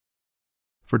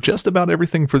for just about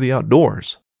everything for the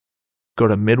outdoors. Go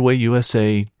to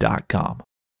midwayusa.com.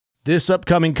 This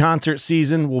upcoming concert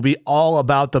season will be all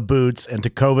about the boots, and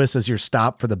Tecovas is your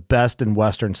stop for the best in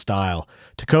Western style.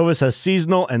 Tecovas has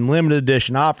seasonal and limited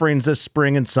edition offerings this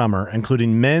spring and summer,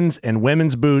 including men's and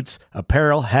women's boots,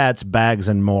 apparel, hats, bags,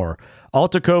 and more. All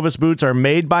Tecovas boots are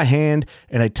made by hand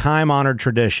in a time-honored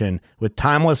tradition with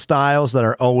timeless styles that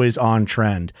are always on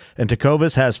trend. And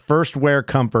Tecovas has first wear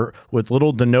comfort with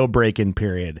little to no break-in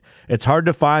period. It's hard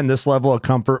to find this level of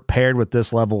comfort paired with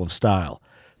this level of style.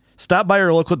 Stop by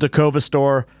your local Tecovas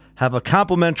store, have a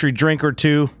complimentary drink or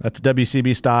two, that's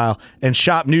WCB style, and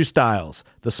shop new styles.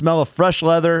 The smell of fresh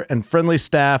leather and friendly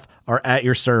staff are at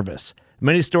your service.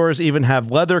 Many stores even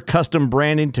have leather custom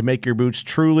branding to make your boots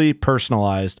truly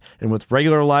personalized. And with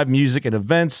regular live music and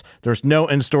events, there's no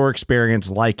in-store experience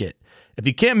like it. If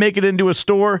you can't make it into a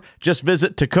store, just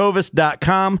visit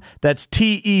tecovas.com. That's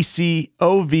TECOVAS.com.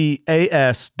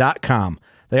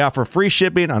 They offer free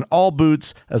shipping on all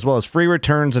boots, as well as free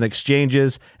returns and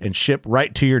exchanges, and ship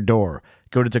right to your door.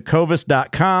 Go to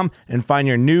tecovas.com and find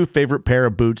your new favorite pair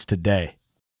of boots today.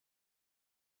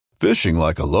 Fishing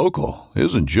like a local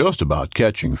isn't just about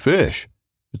catching fish.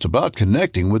 It's about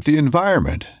connecting with the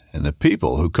environment and the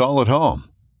people who call it home.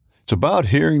 It's about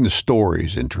hearing the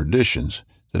stories and traditions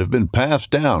that have been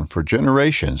passed down for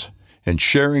generations and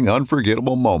sharing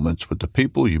unforgettable moments with the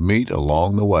people you meet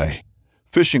along the way.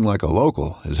 Fishing like a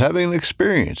local is having an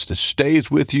experience that stays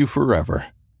with you forever.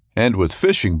 And with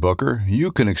Fishing Booker,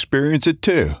 you can experience it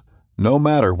too, no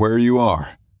matter where you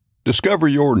are. Discover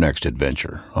your next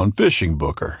adventure on Fishing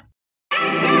Booker.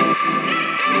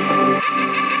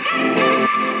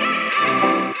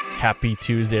 Happy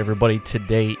Tuesday, everybody.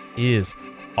 Today is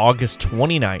August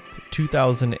 29th,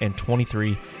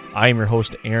 2023. I am your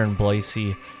host, Aaron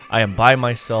Blasey. I am by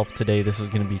myself today. This is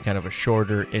going to be kind of a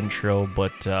shorter intro,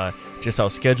 but just how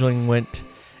scheduling went,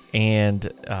 and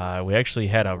we actually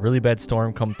had a really bad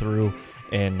storm come through,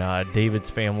 and David's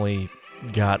family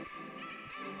got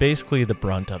basically the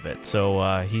brunt of it.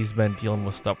 So he's been dealing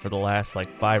with stuff for the last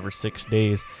 5 or 6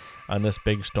 days on this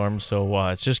big storm. So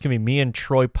it's just going to be me and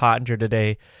Troy Pottenger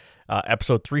today.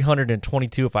 Episode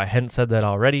 322, if I hadn't said that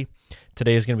already.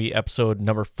 Today is going to be episode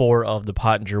number 4 of the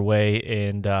Pottenger Way,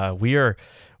 and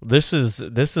this is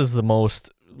the most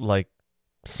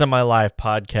semi-live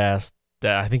podcast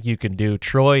that I think you can do.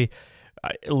 Troy,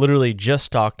 I literally just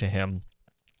talked to him,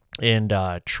 and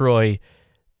Troy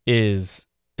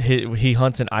he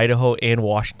hunts in Idaho and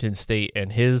Washington State,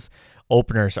 and his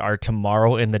openers are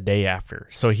tomorrow and the day after.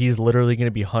 So he's literally going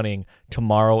to be hunting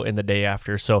tomorrow and the day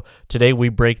after. So today we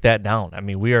break that down. I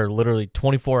mean, we are literally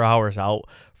 24 hours out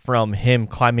from him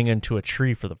climbing into a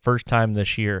tree for the first time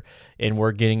this year, and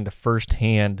we're getting the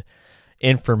firsthand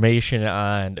information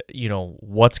on,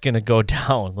 what's going to go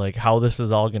down, how this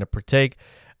is all going to partake,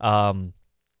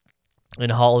 and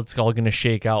how it's all going to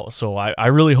shake out. So I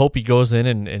really hope he goes in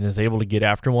and is able to get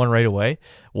after one right away.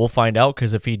 We'll find out,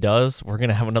 because if he does, we're going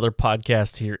to have another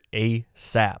podcast here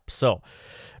ASAP. So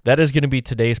that is going to be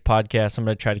today's podcast. I'm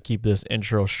going to try to keep this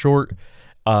intro short,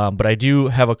 but I do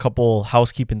have a couple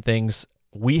housekeeping things.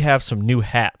 We have some new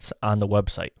hats on the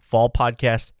website,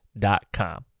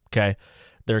 fallpodcast.com, okay?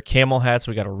 They're camo hats.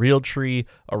 We got a Realtree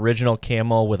original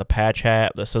camo with a patch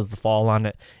hat that says the fall on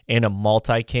it and a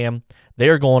multi-cam. They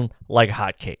are going like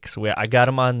hotcakes. I got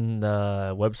them on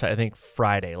the website, I think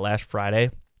last Friday.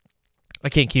 I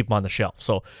can't keep them on the shelf.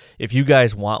 So if you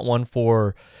guys want one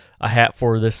for a hat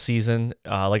for this season,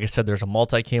 like I said, there's a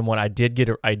multi-cam one. I did get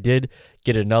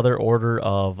another order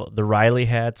of the Riley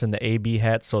hats and the AB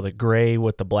hats. So the gray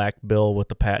with the black bill with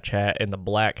the patch hat and the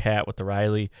black hat with the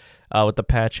Riley with the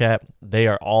patch hat. They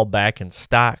are all back in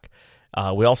stock.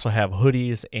 We also have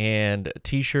hoodies and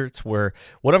t-shirts, where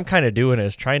what I'm kind of doing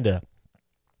is trying to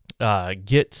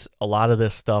get a lot of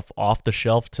this stuff off the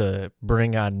shelf to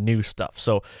bring on new stuff.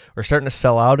 So we're starting to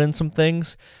sell out in some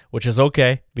things, which is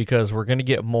okay, because we're going to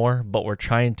get more, but we're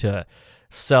trying to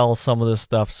sell some of this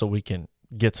stuff so we can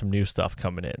get some new stuff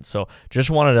coming in. So just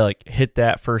wanted to hit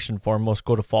that first and foremost.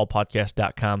 Go to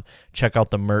fallpodcast.com, check out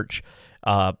the merch.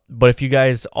 But if you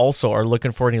guys also are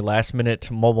looking for any last minute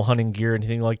mobile hunting gear,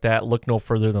 anything like that, look no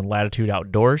further than Latitude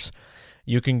Outdoors.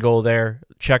 You can go there,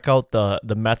 check out the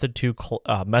Method 2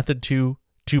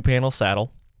 2-panel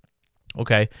saddle.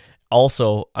 Okay.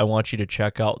 Also, I want you to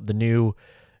check out the new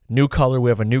color. We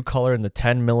have a new color in the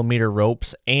 10 millimeter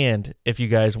ropes, and if you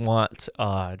guys want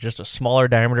just a smaller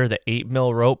diameter, the 8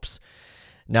 mil ropes.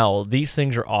 Now, these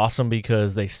things are awesome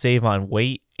because they save on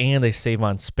weight and they save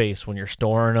on space when you're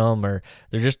storing them, or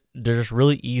they're just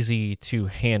really easy to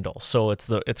handle. So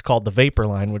it's called the Vapor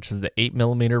line, which is the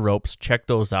 8mm ropes. Check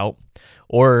those out.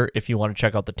 Or if you want to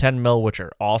check out the 10mm, which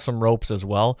are awesome ropes as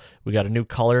well, we got a new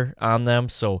color on them.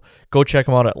 So go check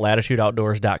them out at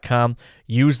latitudeoutdoors.com.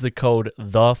 Use the code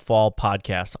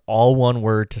TheFallPodcast, all one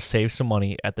word, to save some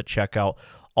money at the checkout.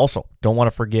 Also, don't want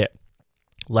to forget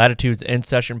Latitude's In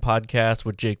Session podcast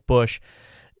with Jake Bush.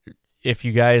 If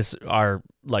you guys are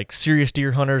like serious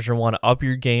deer hunters or want to up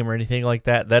your game or anything like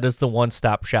that, that is the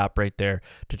one-stop shop right there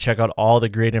to check out all the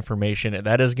great information.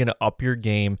 That is going to up your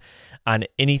game on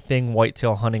anything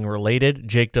whitetail hunting related.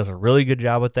 Jake does a really good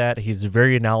job with that. He's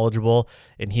very knowledgeable,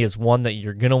 and he is one that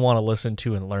you're going to want to listen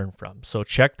to and learn from. So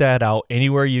check that out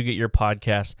anywhere you get your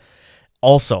podcast.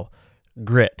 Also,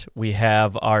 Grit. We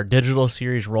have our digital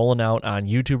series rolling out on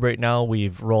YouTube right now.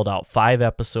 We've rolled out 5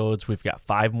 episodes. We've got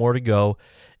 5 more to go.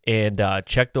 And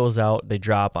check those out. They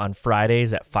drop on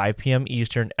Fridays at 5 p.m.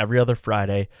 Eastern every other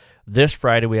Friday. This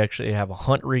Friday, we actually have a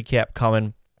hunt recap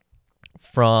coming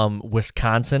from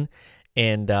Wisconsin.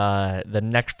 And the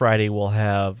next Friday, we'll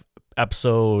have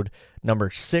episode number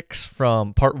 6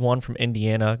 from part 1 from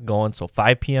Indiana going. So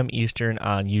 5 p.m. Eastern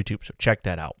on YouTube. So check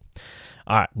that out.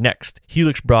 All right, next,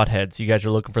 Helix Broadheads. You guys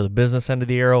are looking for the business end of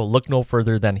the arrow. Look no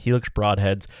further than Helix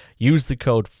Broadheads. Use the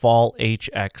code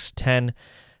FALLHX10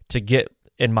 to get,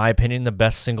 in my opinion, the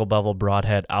best single bevel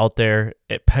broadhead out there.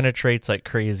 It penetrates like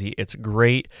crazy. It's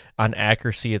great on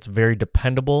accuracy. It's very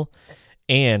dependable,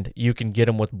 and you can get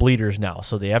them with bleeders now.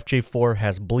 So the FJ4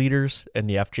 has bleeders, and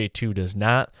the FJ2 does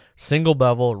not. Single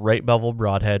bevel, right bevel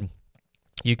broadhead.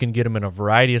 You can get them in a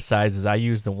variety of sizes. I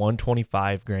use the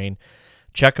 125 grain.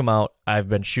 Check them out. I've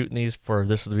been shooting these for,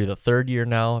 this will be the 3rd year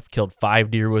now. I've killed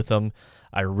 5 deer with them.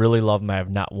 I really love them. I have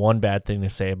not one bad thing to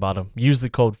say about them. Use the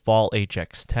code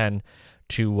FALLHX10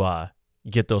 to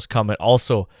get those coming.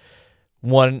 Also,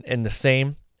 one and the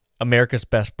same, America's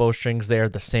Best Bowstrings. They are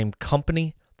the same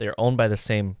company. They're owned by the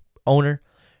same owner.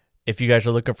 If you guys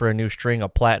are looking for a new string, a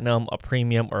Platinum, a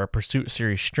Premium, or a Pursuit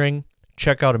Series string,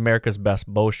 check out America's Best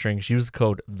Bowstrings. Use the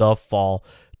code THEFALL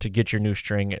to get your new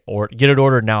string, or get it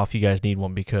ordered now if you guys need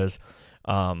one, because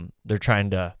they're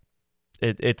trying to,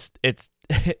 it's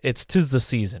 'tis the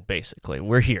season, basically.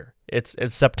 We're here. It's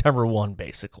September 1,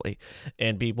 basically,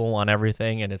 and people want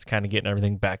everything, and it's kind of getting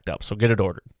everything backed up, so get it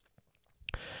ordered.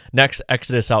 Next,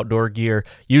 Exodus Outdoor Gear.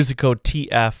 Use the code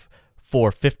TF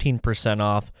for 15%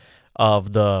 off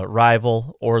of the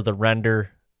Rival or the Render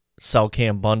Cell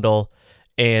Cam bundle,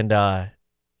 and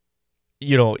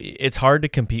you know, it's hard to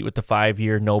compete with the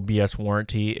 5-year no BS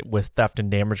warranty with theft and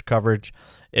damage coverage.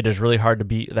 It is really hard to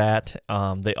beat that.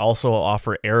 They also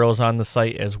offer arrows on the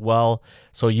site as well.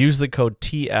 So use the code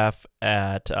TF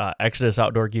at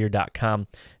ExodusOutdoorGear.com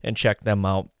and check them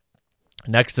out.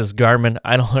 Next is Garmin.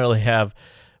 I don't really have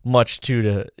much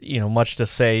to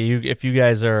say. If you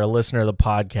guys are a listener of the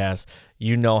podcast,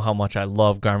 you know how much I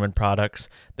love Garmin products.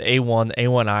 The A1, the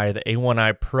A1i, the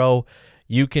A1i Pro.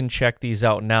 You can check these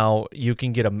out now. You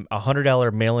can get a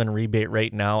 $100 mail-in rebate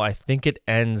right now. I think it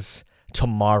ends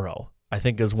tomorrow, I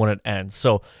think is when it ends.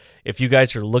 So if you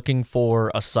guys are looking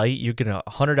for a site, you get a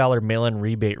 $100 mail-in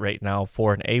rebate right now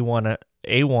for an A1, an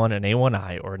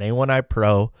A1i, or an A1i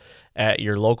Pro at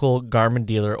your local Garmin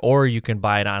dealer, or you can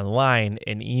buy it online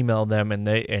and email them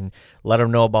and let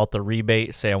them know about the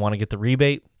rebate. Say, I want to get the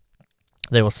rebate.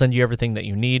 They will send you everything that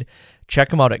you need. Check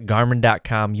them out at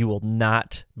Garmin.com. You will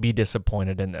not be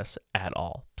disappointed in this at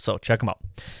all. So check them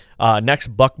out. Next,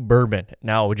 Buck Bourbon.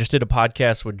 Now, we just did a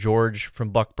podcast with George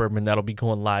from Buck Bourbon. That'll be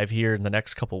going live here in the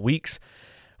next couple weeks.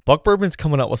 Buck Bourbon's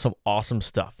coming out with some awesome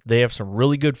stuff. They have some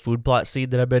really good food plot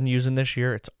seed that I've been using this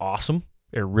year. It's awesome.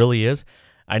 It really is.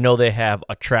 I know they have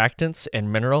attractants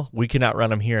and mineral. We cannot run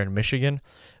them here in Michigan,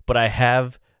 but I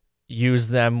have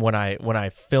used them when I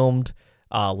filmed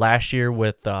last year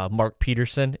with Mark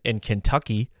Peterson in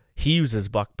Kentucky. He uses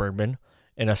Buck Bourbon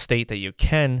in a state that you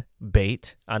can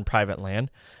bait on private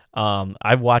land.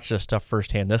 I've watched this stuff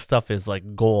firsthand. This stuff is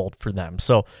like gold for them.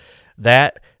 So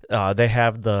that they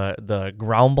have the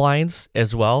ground blinds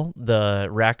as well, the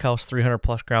Rack House 300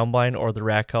 plus ground blind or the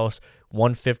Rack House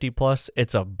 150 plus.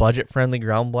 It's a budget friendly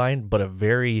ground blind, but a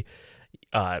very,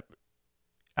 I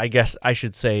guess I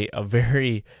should say, a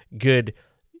very good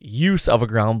use of a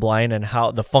ground blind, and how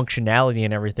the functionality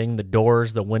and everything, the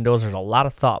doors, the windows, there's a lot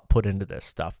of thought put into this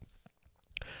stuff.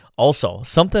 Also,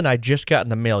 something I just got in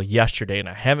the mail yesterday, and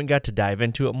I haven't got to dive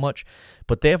into it much,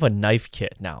 but they have a knife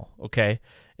kit now, okay?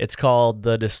 It's called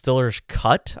the Distiller's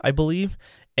Cut, I believe,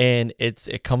 and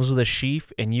it comes with a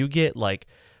sheath, and you get like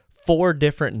 4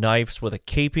 different knives with a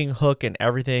caping hook and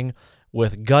everything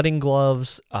with gutting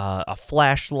gloves, a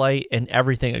flashlight, and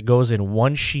everything. It goes in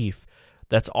one sheath.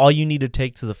 That's all you need to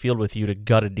take to the field with you to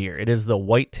gut a deer. It is the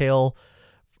whitetail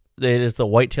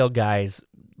guy's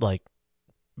like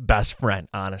best friend,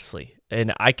 honestly.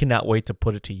 And I cannot wait to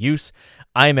put it to use.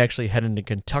 I'm actually heading to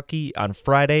Kentucky on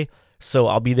Friday, so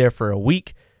I'll be there for a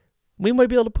week. We might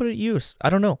be able to put it to use. I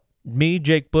don't know. Me,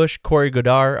 Jake Bush, Corey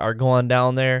Godard are going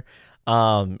down there,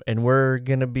 and we're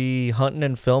going to be hunting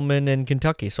and filming in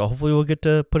Kentucky, so hopefully we'll get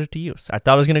to put it to use. I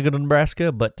thought I was going to go to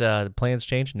Nebraska, but the plans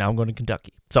changed. Now I'm going to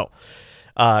Kentucky. So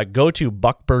go to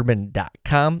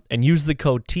buckbourbon.com and use the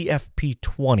code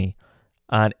TFP20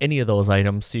 on any of those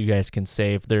items so you guys can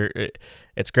save.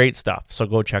 It's great stuff, so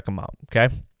go check them out, okay?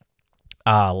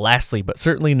 Lastly, but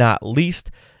certainly not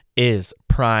least, is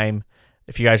Prime.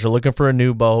 If you guys are looking for a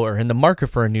new bow or in the market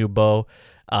for a new bow,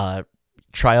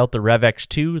 try out the Rev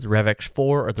X2, the Rev X4,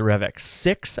 or the Rev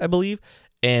X6, I believe,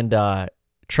 and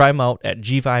try them out at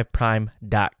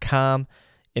g5prime.com.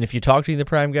 And if you talk to the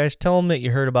Prime guys, tell them that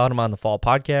you heard about them on the Fall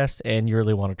Podcast and you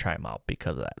really want to try them out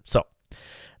because of that. So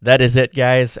that is it,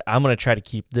 guys. I'm going to try to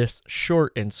keep this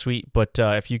short and sweet, but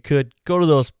if you could go to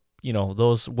those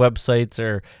websites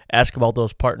or ask about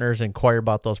those partners, inquire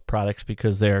about those products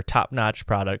because they're top-notch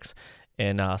products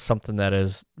and something that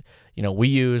is, we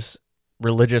use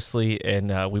religiously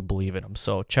and we believe in them.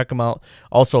 So check them out.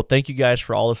 Also, thank you guys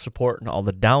for all the support and all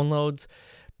the downloads.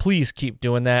 Please keep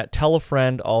doing that. Tell a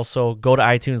friend. Also, go to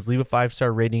iTunes, leave a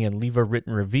 5-star rating, and leave a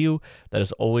written review. That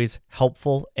is always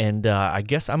helpful. And I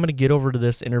guess I'm going to get over to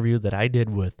this interview that I did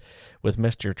with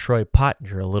Mr. Troy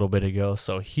Pottenger a little bit ago.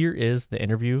 So here is the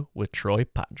interview with Troy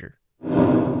Pottenger.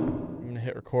 I'm going to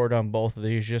hit record on both of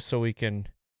these just so we can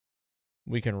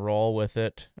roll with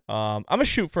it. I'm going to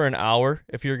shoot for an hour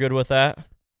if you're good with that.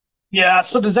 Yeah,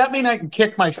 so does that mean I can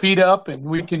kick my feet up and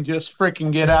we can just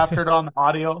freaking get after it on the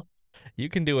audio? You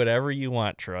can do whatever you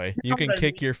want, Troy. You can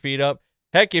kick your feet up.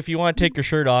 Heck, if you want to take your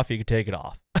shirt off, you can take it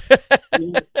off.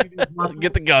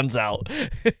 Get the guns out.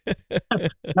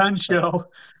 Gun show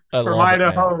I from love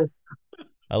Idaho.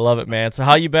 I love it, man. So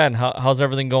how you been? How's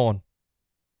everything going?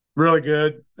 Really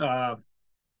good.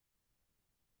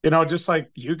 Just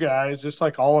like you guys, just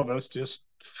like all of us, just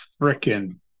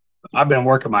freaking, I've been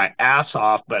working my ass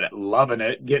off, but loving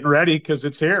it, getting ready because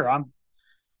it's here.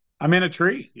 I'm in a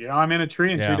tree. I'm in a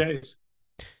tree in 2 days.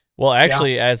 Well,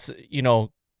 actually, as you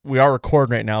know, we are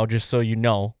recording right now, just so you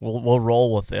know, we'll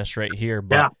roll with this right here.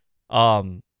 But,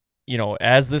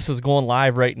 as this is going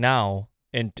live right now,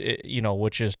 and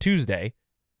which is Tuesday,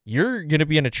 you're going to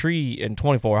be in a tree in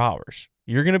 24 hours.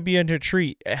 You're going to be in a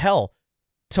tree. Hell,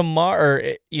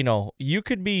 tomorrow, you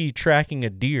could be tracking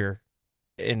a deer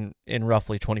in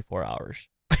roughly 24 hours.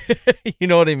 You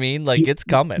know what I mean? Like, it's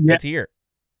coming. Yeah. It's here.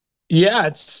 Yeah,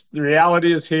 the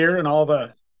reality is here, and all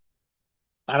the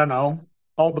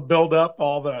build up,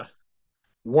 all the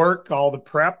work, all the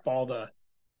prep,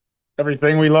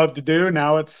 everything we love to do.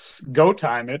 Now it's go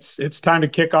time. It's time to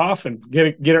kick off and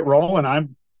get it rolling.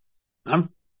 I'm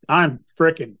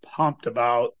freaking pumped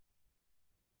about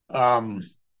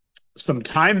some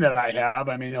time that I have.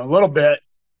 I mean, a little bit.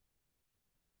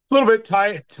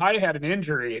 Ty had an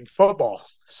injury in football,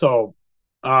 so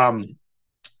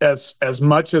as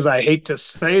much as I hate to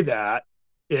say that,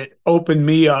 it opened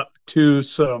me up to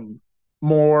some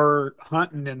more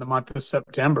hunting in the month of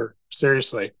September.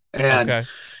 Seriously, and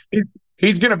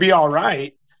he's going to be all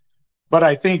right, but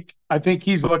I think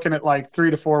he's looking at like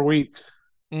 3 to 4 weeks.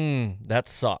 That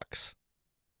sucks.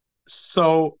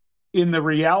 So in the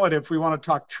reality, if we want to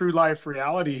talk true life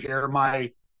reality here,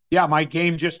 my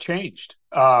game just changed.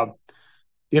 You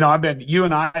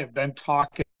and I have been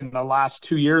talking in the last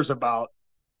 2 years about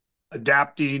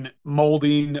adapting,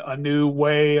 molding a new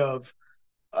way of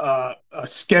a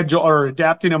schedule, or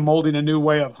adapting and molding a new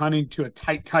way of hunting to a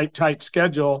tight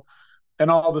schedule. And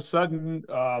all of a sudden,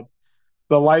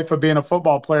 the life of being a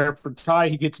football player for Ty,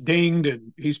 he gets dinged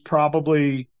and he's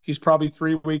probably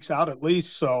 3 weeks out at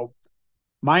least. So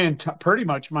pretty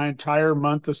much my entire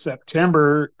month of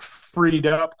September freed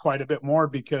up quite a bit more,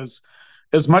 because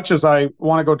as much as I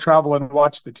want to go travel and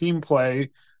watch the team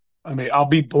play, I mean, I'll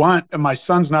be blunt, and my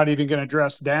son's not even going to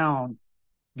dress down.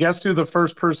 Guess who the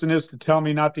first person is to tell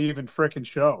me not to even frickin'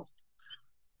 show?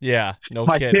 Yeah, no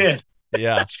my kidding. Kid.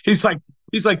 Yeah. He's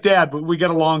like, Dad, but we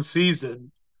got a long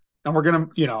season and we're going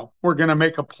to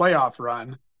make a playoff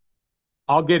run.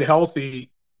 I'll get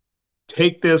healthy,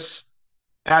 take this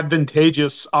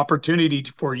advantageous opportunity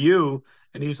for you.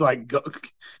 And he's like,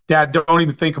 Dad, don't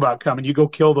even think about coming. You go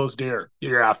kill those deer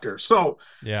you're after. So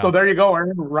there you go,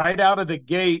 Aaron. Right out of the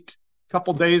gate, a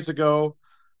couple days ago,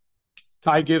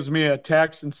 Ty gives me a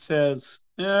text and says,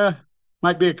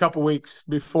 Might be a couple weeks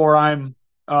before I'm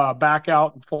back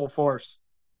out in full force.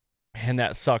 Man,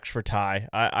 that sucks for Ty.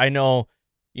 I know,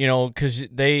 because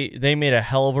they made a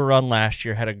hell of a run last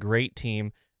year, had a great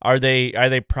team. Are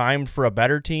they primed for a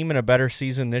better team and a better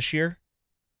season this year?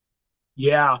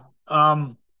 Yeah.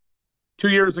 2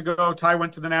 years ago, Ty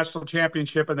went to the national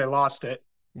championship and they lost it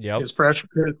Yep. his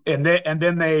freshman, and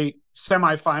then they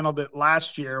semifinaled it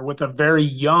last year with a very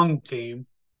young team.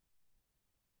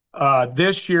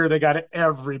 This year they got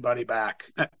everybody back,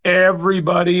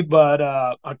 everybody but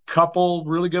a couple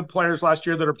really good players last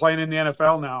year that are playing in the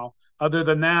NFL now. Other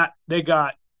than that, they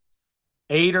got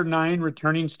 8 or 9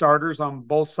 returning starters on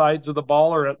both sides of the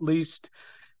ball, or at least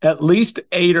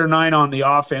 8 or 9 on the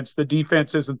offense. The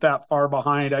defense isn't that far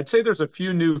behind. I'd say there's a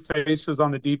few new faces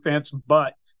on the defense,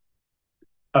 but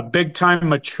a big time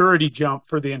maturity jump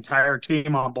for the entire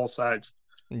team on both sides.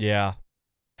 Yeah.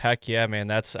 Heck yeah, man.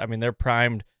 They're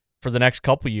primed for the next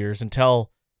couple years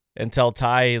until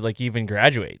Ty like even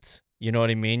graduates. You know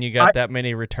what I mean? You got that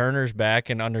many returners back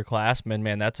and underclassmen,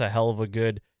 man. That's a hell of a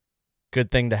good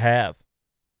thing to have.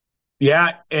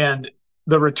 Yeah, and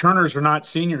the returners are not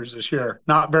seniors this year.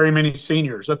 Not very many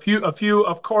seniors. A few.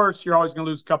 Of course, you're always going to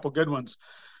lose a couple good ones,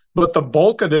 but the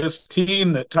bulk of this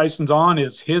team that Tyson's on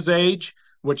is his age,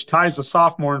 which Ty's a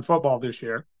sophomore in football this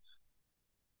year,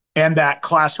 and that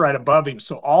class right above him.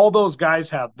 So all those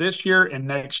guys have this year and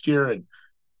next year. And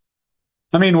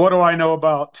I mean, what do I know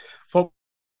about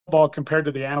football compared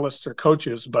to the analysts or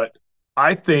coaches? But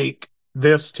I think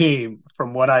this team,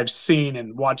 from what I've seen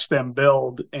and watched them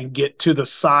build and get to the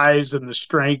size and the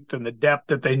strength and the depth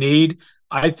that they need,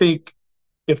 I think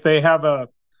if they have a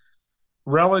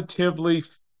relatively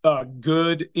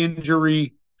good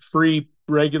injury-free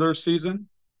regular season,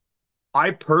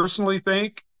 I personally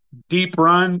think deep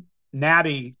run,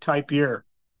 natty type year.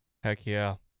 Heck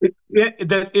yeah.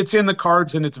 It's in the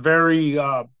cards, and it's very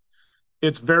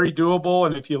doable.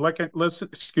 And if you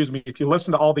if you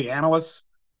listen to all the analysts,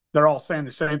 they're all saying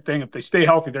the same thing. If they stay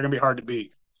healthy, they're going to be hard to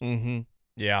beat. Mm-hmm.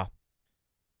 Yeah.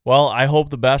 Well, I hope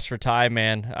the best for Ty,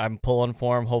 man. I'm pulling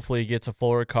for him. Hopefully he gets a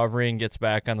full recovery and gets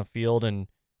back on the field. And,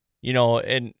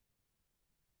 and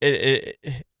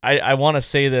I want to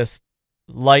say this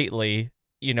lightly.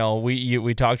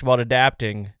 We talked about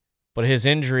adapting, but his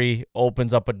injury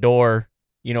opens up a door,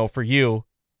 for you.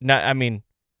 Not, I mean,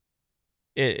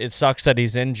 it sucks that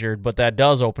he's injured, but that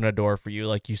does open a door for you,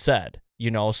 like you said,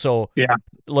 so Yeah.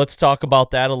 Let's talk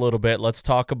about that a little bit. Let's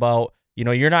talk about,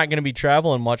 you're not going to be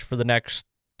traveling much for the next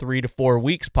 3 to 4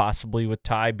 weeks, possibly with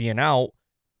Ty being out.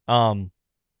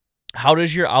 How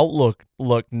does your outlook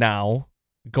look now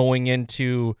going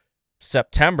into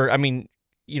September? I mean,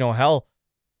 hell,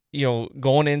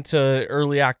 going into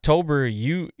early October,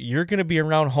 you're going to be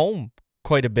around home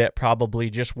quite a bit,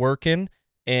 probably just working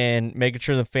and making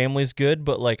sure the family's good.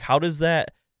 But like, how does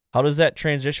that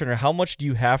transition, or how much do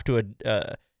you have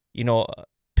to,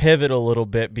 pivot a little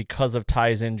bit because of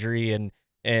Ty's injury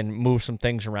and move some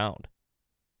things around?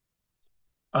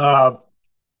 The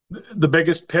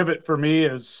biggest pivot for me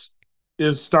is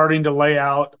starting to lay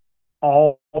out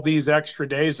all these extra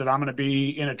days that I'm going to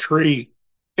be in a tree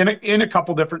in a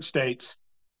couple different states.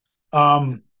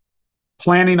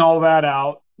 Planning all that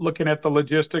out, looking at the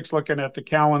logistics, looking at the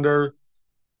calendar.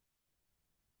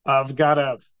 I've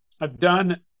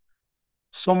done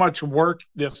so much work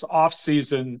this off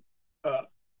season,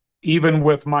 even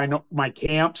with my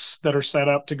camps that are set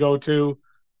up to go to.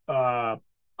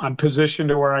 I'm positioned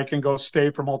to where I can go stay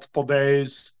for multiple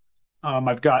days.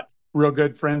 I've got real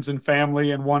good friends and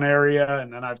family in one area,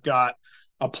 and then I've got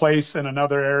a place in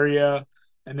another area,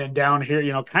 and then down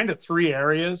here, kind of 3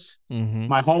 areas. Mm-hmm.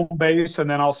 My home base, and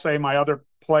then I'll say my other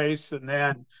place, and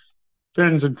then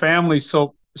friends and family.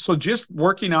 So just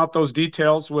working out those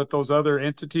details with those other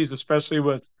entities,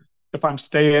 especially if I'm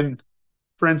staying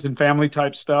friends and family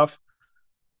type stuff.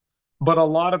 But a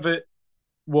lot of it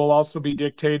will also be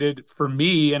dictated for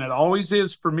me, and it always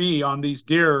is for me on these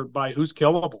deer, by who's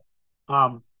killable.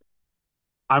 I'm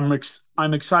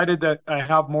excited that I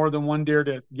have more than one deer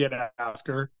to get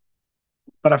after,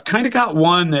 but I've kind of got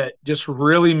one that just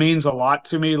really means a lot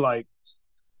to me. Like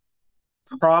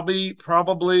probably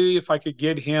if I could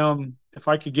get him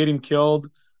killed,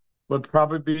 would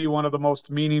probably be one of the most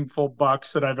meaningful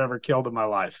bucks that I've ever killed in my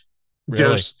life.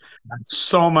 Really? Just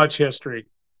so much history.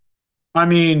 I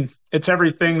mean, it's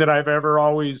everything that I've ever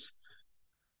always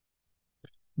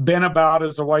been about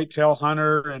as a whitetail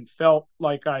hunter, and felt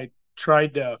like I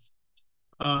tried to,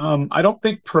 I don't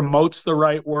think promote's the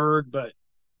right word, but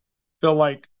feel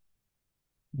like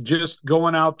just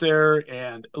going out there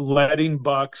and letting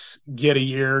bucks get a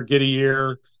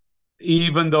year,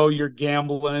 even though you're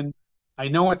gambling. I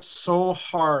know it's so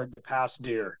hard to pass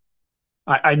deer.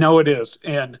 I know it is.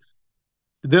 And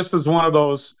this is one of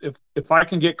those, if I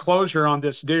can get closure on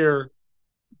this deer,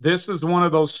 this is one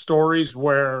of those stories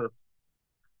where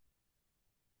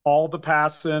all the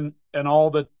passing and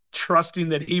all the trusting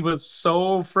that he was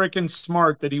so freaking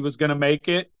smart that he was going to make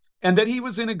it and that he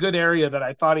was in a good area that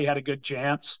I thought he had a good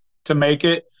chance to make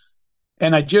it.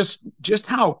 And I just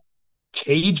how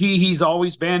cagey he's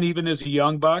always been, even as a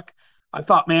young buck. I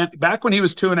thought, man, back when he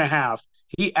was 2.5,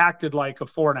 he acted like a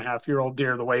 4.5-year-old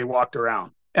deer the way he walked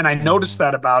around. And I noticed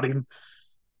that about him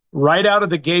right out of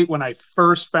the gate. When I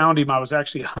first found him, I was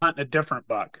actually hunting a different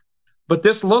buck. But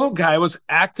this little guy was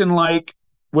acting like,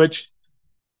 which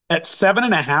at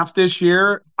 7.5 this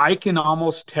year, I can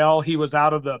almost tell he was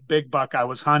out of the big buck I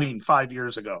was hunting 5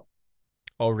 years ago.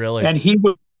 Oh, really? And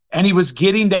he was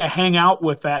getting to hang out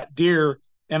with that deer.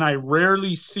 And I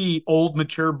rarely see old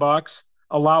mature bucks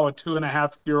allow a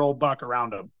 2.5-year-old buck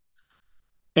around them.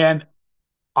 And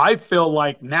I feel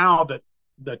like now that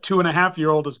the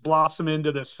 2.5-year-old has blossomed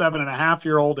into the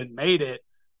 7.5-year-old and made it,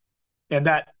 and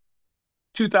that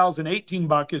 2018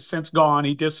 buck is since gone.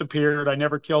 He disappeared. I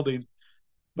never killed him,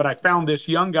 but I found this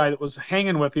young guy that was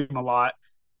hanging with him a lot.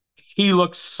 He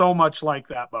looks so much like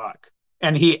that buck,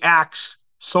 and he acts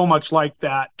so much like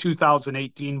that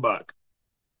 2018 buck.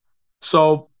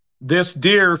 So this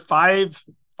deer, five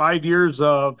years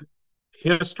of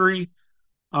history,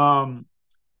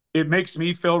 it makes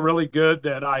me feel really good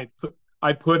that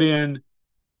I put in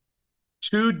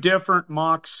 2 different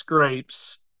mock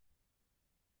scrapes,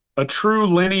 a true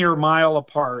linear mile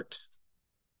apart,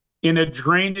 in a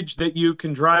drainage that you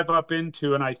can drive up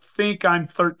into. And I think I'm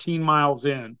 13 miles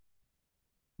in,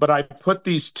 but I put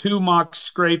these 2 mock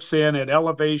scrapes in at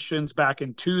elevations back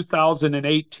in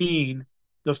 2018,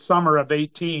 the summer of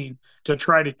 18, to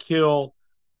try to kill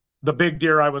the big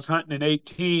deer I was hunting in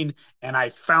 18. And I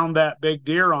found that big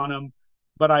deer on him.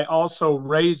 But I also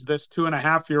raised this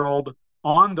 2.5-year-old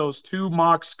on those 2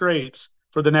 mock scrapes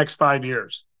for the next 5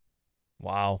 years.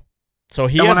 Wow. So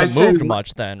he And when I hasn't say moved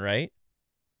much then, right?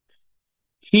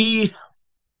 he,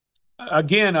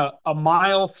 again, a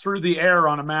mile through the air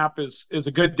on a map is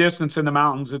a good distance in the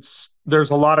mountains. There's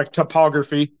a lot of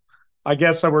topography. I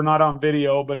guess we're not on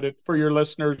video, but for your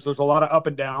listeners, there's a lot of up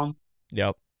and down.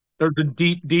 Yep. There's a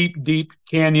deep, deep, deep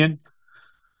canyon.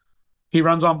 He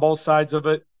runs on both sides of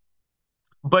it.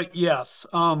 But yes,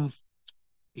 I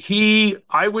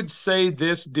would say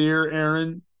this deer,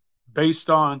 Aaron, based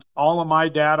on all of my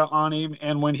data on him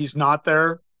and when he's not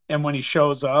there and when he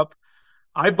shows up,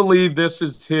 I believe this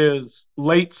is his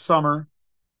late summer,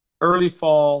 early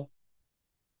fall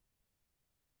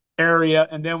area.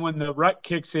 And then when the rut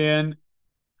kicks in,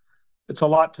 it's a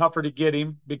lot tougher to get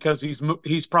him because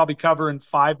he's probably covering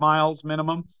 5 miles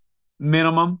minimum.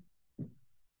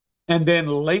 And then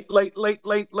late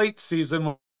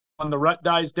season, when the rut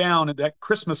dies down at that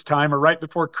Christmas time or right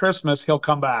before Christmas, he'll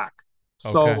come back.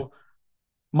 Okay. So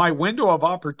my window of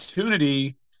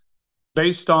opportunity,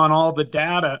 based on all the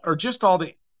data, or just all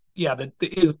the, yeah,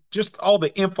 just all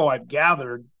the info I've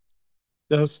gathered,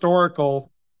 the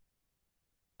historical,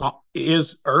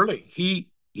 is early. He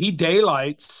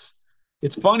daylights.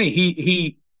 It's funny.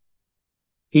 He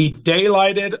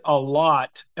daylighted a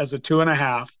lot as a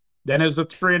 2.5. Then as a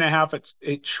 3.5,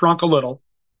 it shrunk a little.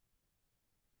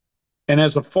 And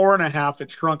as a 4.5,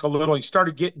 it shrunk a little. He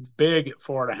started getting big at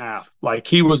 4.5. Like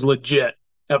he was legit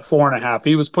at 4.5.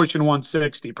 He was pushing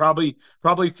 160, probably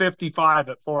 55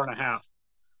 at 4.5.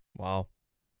 Wow.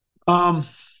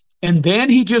 And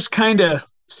then he just kind of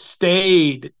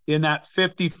stayed in that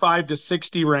 55 to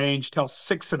 60 range till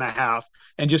 6.5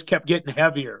 and just kept getting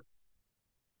heavier.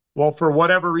 Well, for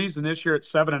whatever reason, this year at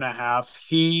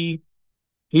 7.5,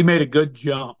 he made a good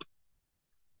jump.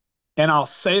 And I'll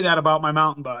say that about my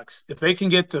mountain bucks. If they can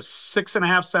get to 6.5,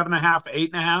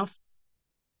 7.5, 8.5,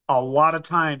 a lot of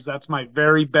times that's my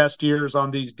very best years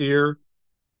on these deer.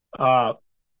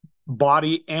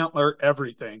 Body, antler,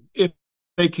 everything, if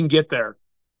they can get there.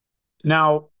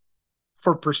 Now,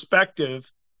 for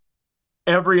perspective,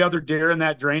 every other deer in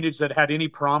that drainage that had any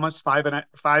promise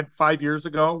 5 years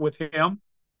ago with him,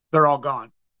 they're all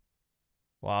gone.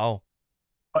 Wow.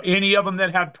 Any of them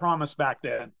that had promise back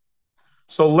then.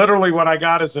 So literally what I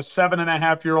got is a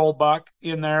 7.5-year-old buck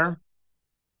in there,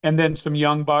 and then some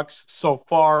young bucks so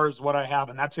far is what I have,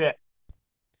 and that's it.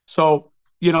 So,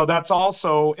 that's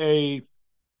also it's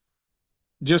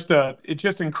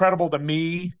just incredible to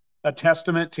me, a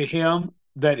testament to him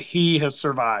that he has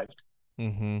survived.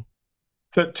 Mm-hmm.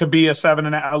 To be a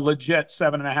legit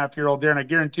 7.5-year-old deer. And I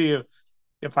guarantee you,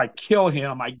 if I kill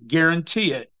him, I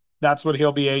guarantee it, that's what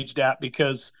he'll be aged at,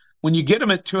 because when you get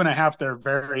them at 2.5, they're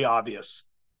very obvious.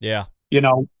 Yeah.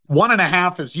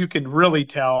 1.5 is you can really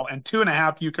tell, and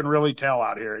 2.5 you can really tell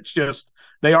out here. It's just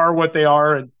they are what they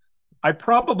are. And I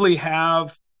probably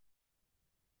have,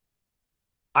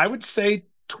 I would say,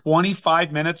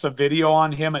 25 minutes of video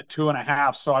on him at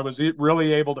 2.5. So I was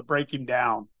really able to break him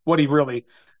down, what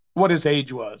his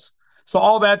age was. So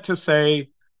all that to say,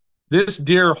 this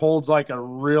deer holds like a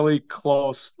really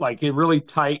close, like a really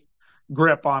tight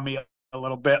grip on me a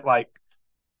little bit. Like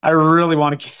I really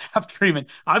want to get after him. And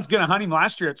I was going to hunt him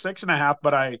last year at 6.5,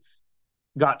 but I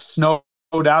got snowed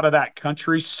out of that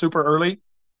country super early.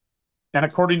 And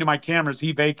according to my cameras,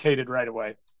 he vacated right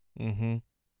away. Mm-hmm.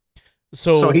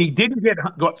 So he didn't get.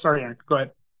 Sorry, Aaron. Go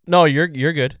ahead. No, you're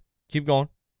good. Keep going.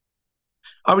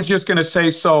 I was just going to say,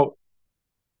 so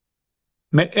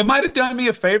it might have done me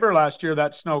a favor last year,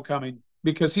 that snow coming,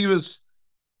 because he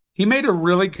made a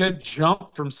really good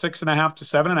jump from 6.5 to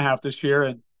 7.5 this year,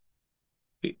 and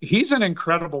he's an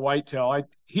incredible whitetail.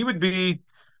 He would be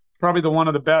probably one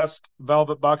of the best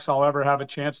velvet bucks I'll ever have a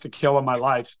chance to kill in my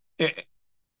life.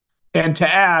 And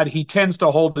to add, he tends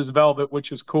to hold his velvet,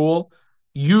 which is cool,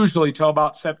 usually till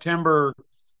about September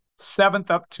 7th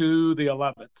up to the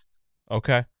 11th.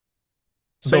 Okay.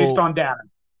 Based on data.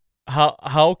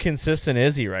 How consistent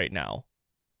is he right now?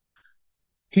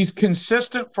 He's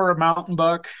consistent for a mountain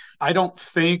buck. I don't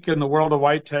think in the world of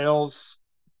whitetails,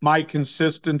 my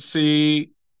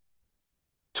consistency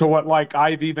to what like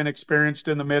I've even experienced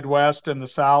in the Midwest and the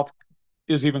South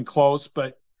is even close,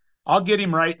 but I'll get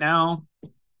him right now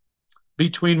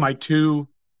between my two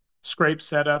scrape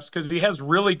setups because he has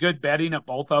really good bedding at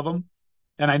both of them.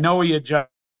 And I know he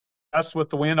adjusts with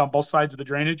the wind on both sides of the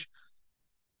drainage,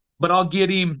 but I'll get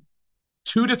him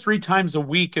 2 to 3 times a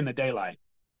week in the daylight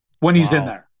when he's in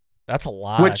there. That's a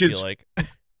lot, I feel like.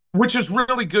 Which is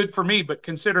really good for me, but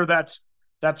consider that's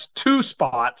 2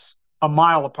 spots a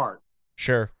mile apart.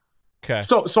 Sure. Okay.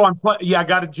 So I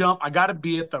got to jump. I got to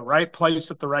be at the right place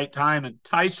at the right time. And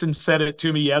Tyson said it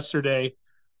to me yesterday.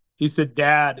 He said,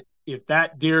 "Dad, if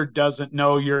that deer doesn't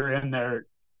know you're in there,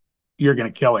 you're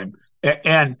going to kill him."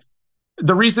 And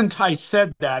the reason Ty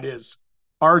said that is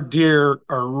our deer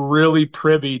are really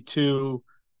privy to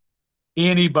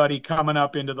anybody coming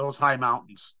up into those high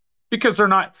mountains because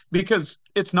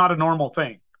it's not a normal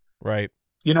thing. Right.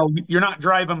 You're not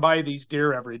driving by these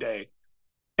deer every day.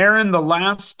 Aaron, the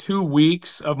last 2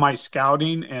 weeks of my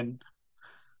scouting, and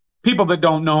people that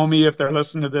don't know me, if they're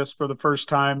listening to this for the first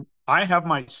time, I have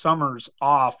my summers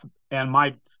off, and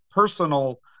my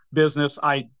personal business,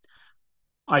 I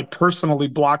personally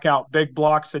block out big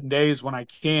blocks and days when I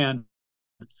can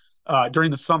during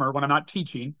the summer when I'm not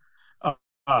teaching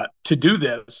to do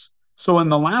this. So in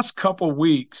the last couple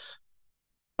weeks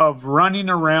of running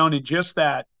around in just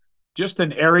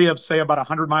an area of, say, about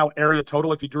 100-mile area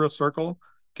total, if you drew a circle,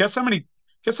 guess how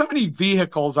many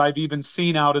vehicles I've even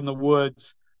seen out in the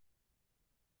woods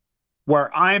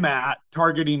where I'm at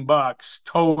targeting bucks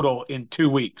total in 2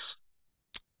 weeks?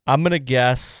 I'm going to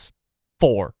guess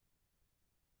 4.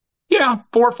 Yeah,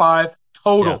 4 or 5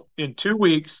 total in 2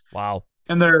 weeks. Wow.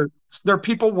 And they're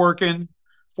people working,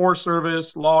 Forest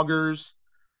Service, loggers,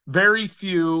 very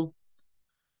few.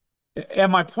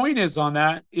 And my point is on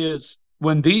that is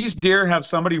when these deer have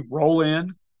somebody roll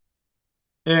in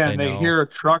and they hear a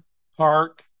truck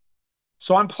park.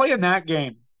 So I'm playing that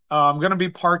game. I'm going to be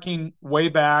parking way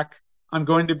back. I'm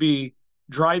going to be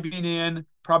driving in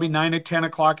probably 9 or 10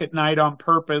 o'clock at night on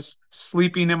purpose,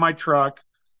 sleeping in my truck.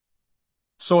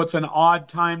 So it's an odd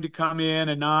time to come in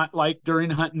and not like during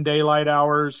hunting daylight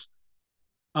hours.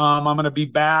 I'm going to be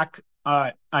back.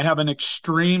 I have an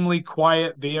extremely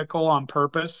quiet vehicle on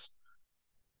purpose,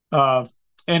 and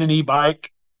an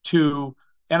e-bike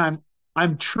and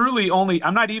I'm truly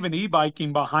I'm not even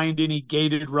e-biking behind any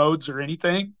gated roads or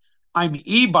anything. I'm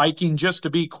e-biking just to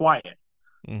be quiet.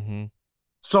 Mm-hmm.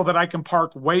 So that I can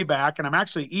park way back, and I'm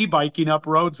actually e-biking up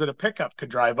roads that a pickup could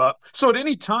drive up. So at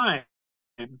any time,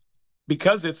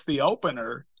 because it's the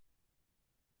opener,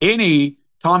 any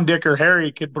Tom, Dick, or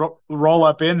Harry could roll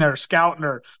up in there scouting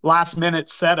or last minute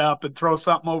setup and throw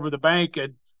something over the bank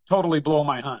and totally blow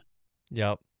my hunt.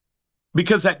 Yep.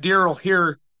 Because that deer will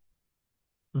hear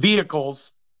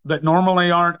vehicles that normally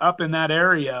aren't up in that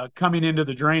area coming into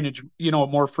the drainage,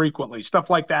 more frequently. Stuff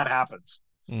like that happens.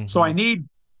 Mm-hmm. So I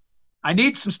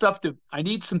need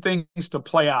some things to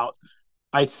play out.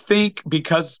 I think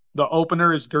because the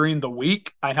opener is during the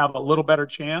week, I have a little better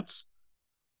chance.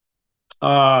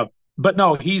 But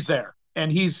no, he's there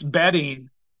and he's betting.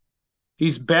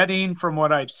 He's betting from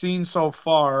what I've seen so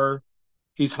far.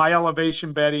 He's high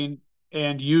elevation betting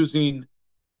and using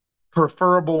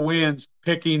preferable winds,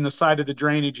 picking the side of the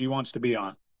drainage he wants to be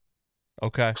on.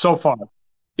 Okay. so far.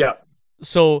 Yeah.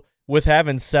 So with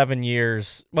having 7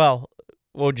 years, well,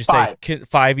 what would you say, 5.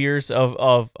 5 years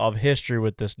of history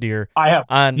with this deer I have.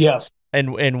 on Yes.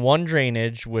 and one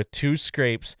drainage with 2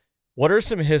 scrapes, what are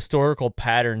some historical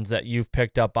patterns that you've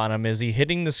picked up on him? Is he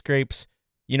hitting the scrapes?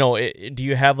 Do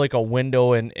you have like a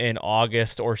window in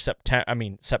August or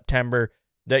September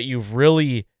that you've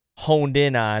really honed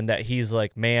in on that he's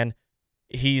like, man,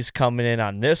 he's coming in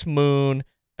on this moon,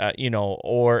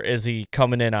 or is he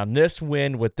coming in on this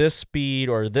wind with this speed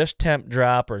or this temp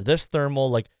drop or this thermal?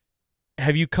 Like,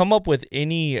 have you come up with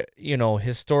any,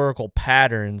 historical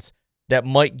patterns that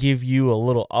might give you a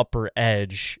little upper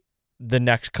edge the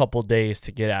next couple days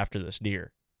to get after this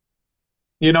deer?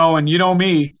 And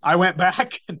me, I went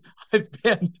back and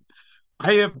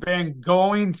I have been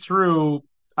going through,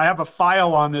 I have a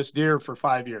file on this deer for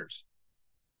 5 years.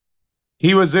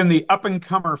 He was in the up and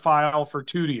comer file for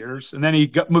 2 years, and then he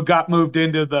got moved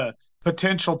into the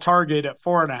potential target at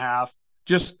 4.5,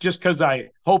 just because I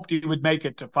hoped he would make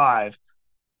it to 5.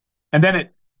 And then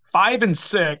at 5 and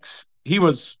 6, he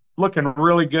was looking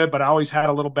really good, but I always had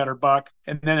a little better buck.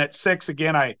 And then at 6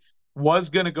 again, I was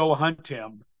going to go hunt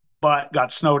him, but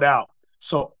got snowed out.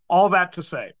 So all that to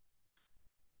say,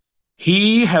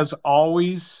 he has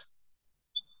always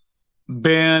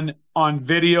been on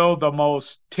video the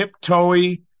most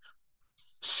tiptoey,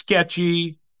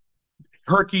 sketchy,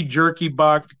 herky jerky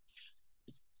buck,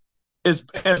 as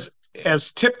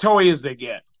tiptoey as they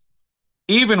get,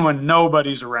 even when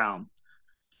nobody's around.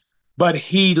 But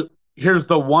here's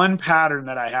the one pattern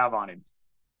that I have on him.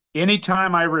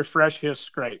 Anytime I refresh his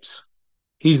scrapes,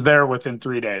 he's there within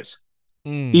 3 days,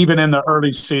 even in the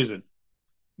early season.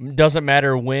 Doesn't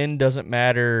matter when, doesn't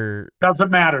matter.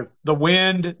 Doesn't matter. The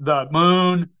wind, the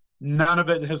moon, none of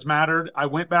it has mattered. I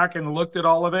went back and looked at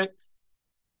all of it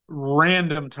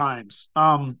random times.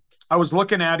 I was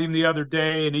looking at him the other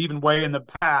day, and even way in the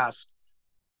past,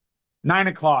 9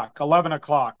 o'clock, 11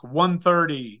 o'clock,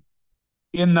 1:30,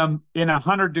 in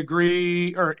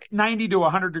 100-degree or 90 to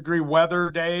 100-degree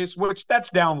weather days, which that's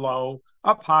down low.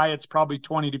 Up high, it's probably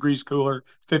 20 degrees cooler,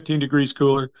 15 degrees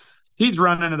cooler. He's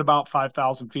running at about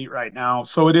 5,000 feet right now,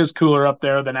 so it is cooler up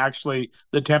there than actually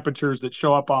the temperatures that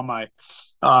show up on my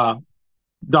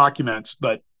documents.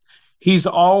 But he's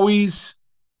always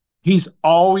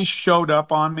showed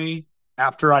up on me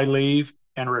after I leave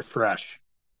and refresh.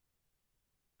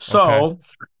 So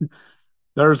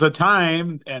there's a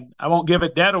time, and I won't give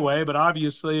it dead away, but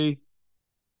obviously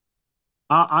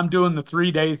I'm doing the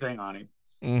 3-day thing on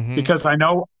him because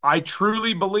I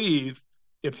truly believe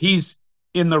if he's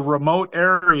in the remote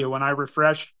area when I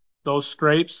refresh those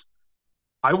scrapes,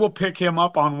 I will pick him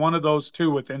up on one of those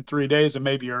 2 within 3 days and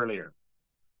maybe earlier.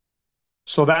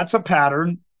 So that's a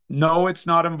pattern. No, it's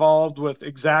not involved with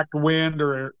exact wind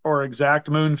or exact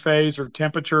moon phase or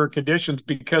temperature or conditions,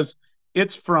 because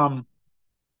it's from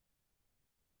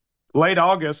late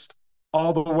August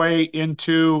all the way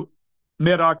into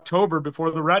mid-October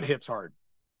before the rut hits hard.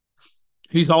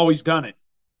 He's always done it.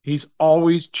 He's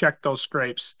always checked those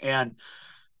scrapes. And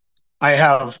I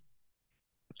have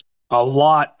a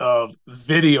lot of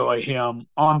video of him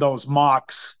on those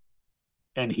mocks,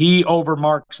 and he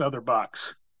overmarks other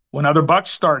bucks. When other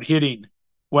bucks start hitting,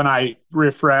 when I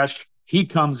refresh, he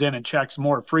comes in and checks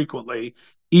more frequently,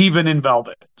 even in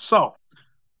velvet. So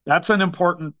that's an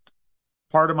important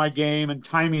part of my game and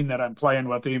timing that I'm playing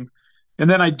with him. And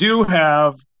then I do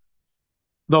have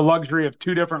the luxury of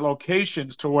 2 different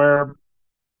locations to where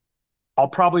I'll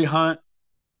probably hunt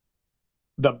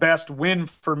the best win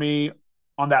for me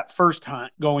on that first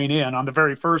hunt going in, on the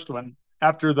very first one,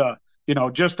 after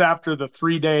just after the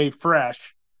 3-day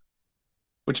fresh,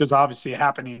 which is obviously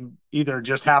happening, either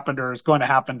just happened or is going to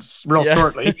happen real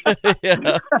shortly.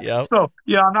 Yeah. So,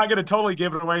 I'm not going to totally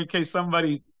give it away in case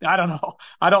somebody, I don't know.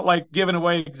 I don't like giving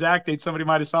away exact dates. Somebody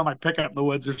might have saw my pickup in the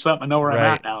woods or something and know where I'm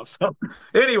at now. So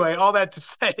anyway, all that to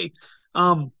say,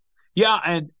 and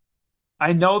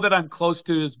I know that I'm close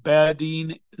to his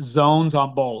bedding zones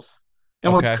on both.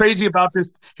 And what's crazy about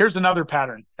this, here's another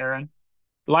pattern, Aaron.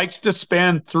 Likes to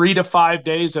spend 3 to 5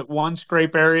 days at one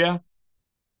scrape area,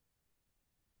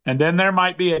 and then there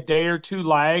might be a day or 2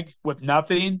 lag with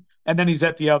nothing, and then he's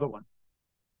at the other one.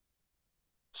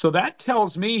 So that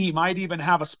tells me he might even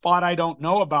have a spot I don't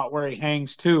know about where he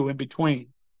hangs too in between.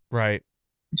 Right.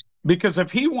 Because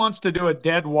if he wants to do a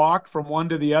dead walk from one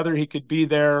to the other, he could be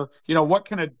there.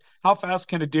 How fast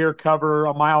can a deer cover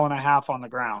 1.5 miles on the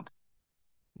ground?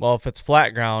 Well, if it's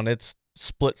flat ground, it's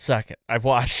split second. I've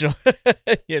watched them,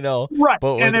 Right.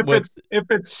 But and if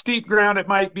it's steep ground, it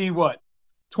might be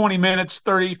 20 minutes,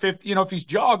 30, 50, if he's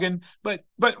jogging, but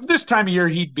this time of year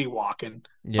he'd be walking.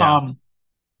 Yeah.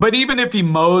 But even if he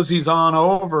moseys on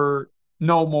over,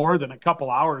 no more than a couple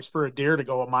hours for a deer to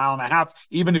go a mile and a half,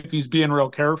 even if he's being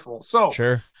real careful.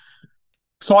 Sure.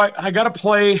 So I gotta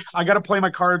play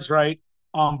my cards right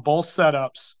on both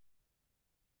setups.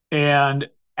 And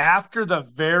after the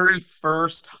very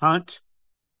first hunt,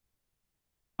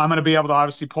 I'm gonna be able to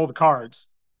obviously pull the cards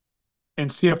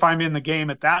and see if I'm in the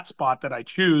game at that spot that I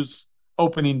choose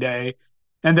opening day.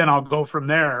 And then I'll go from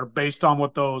there based on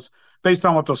what those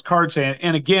cards say.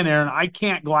 And again, Aaron, I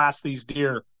can't glass these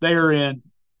deer. They are in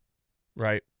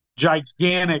Right.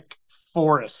 gigantic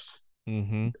forests.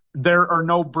 Mm-hmm. There are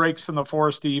no breaks in the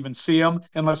forest to even see them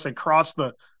unless they cross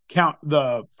the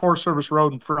Forest Service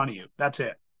road in front of you. That's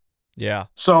it. Yeah.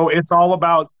 So it's all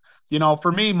about,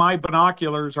 for me, my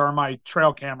binoculars are my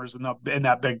trail cameras in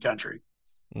that big country.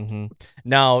 Mm-hmm.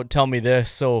 Now tell me this.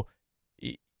 So,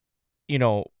 you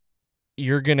know,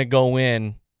 you're going to go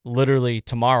in literally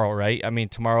tomorrow, right? I mean,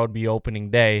 tomorrow would be opening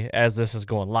day as this is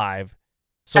going live.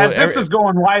 So As if it's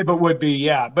going live, it would be,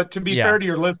 yeah. But to be Yeah. fair to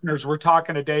your listeners, we're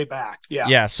talking a day back. Yeah.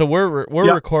 Yeah. So we're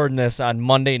Yep. recording this on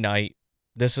Monday night.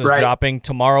 This is Right. dropping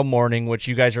tomorrow morning, which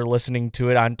you guys are listening to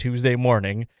it on Tuesday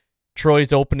morning.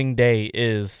 Troy's opening day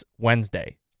is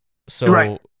Wednesday. So, Right.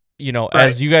 Right. Right.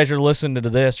 As you guys are listening to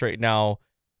this right now,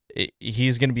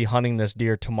 he's going to be hunting this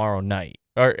deer tomorrow night.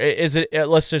 Or is it,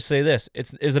 let's just say this,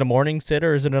 is it a morning sit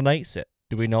or is it a night sit?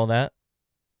 Do we know that?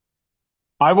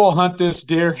 I will hunt this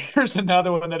deer. Here's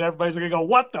another one that everybody's going to go,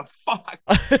 what the fuck?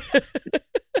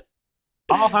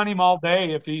 I'll hunt him all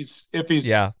day if he's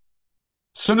Yeah.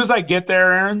 As soon as I get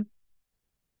there, Aaron,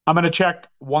 I'm going to check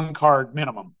one card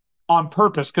minimum on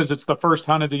purpose because it's the first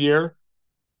hunt of the year.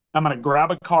 I'm going to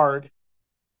grab a card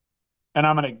and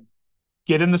I'm going to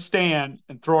get in the stand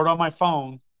and throw it on my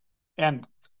phone and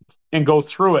go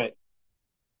through it.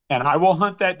 And I will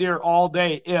hunt that deer all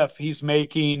day if he's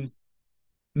making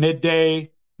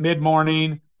midday,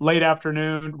 mid-morning, late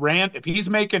afternoon, if he's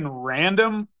making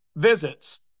random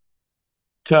visits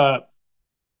to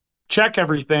check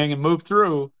everything and move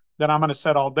through, then I'm going to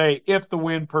set all day if the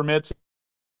wind permits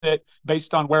it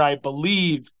based on where I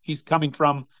believe he's coming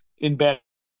from in bedding.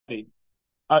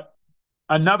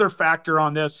 Another factor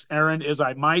on this, Aaron, is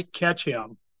I might catch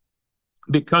him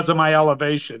because of my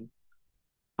elevation.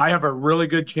 I have a really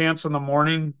good chance in the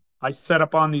morning. I set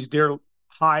up on these deer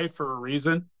high for a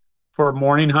reason for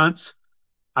morning hunts.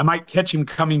 I might catch him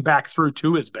coming back through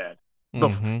to his bed.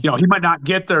 Mm-hmm. He might not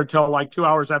get there till like 2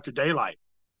 hours after daylight.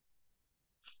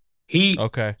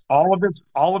 Okay. All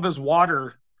of his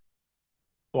water.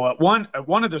 Well, at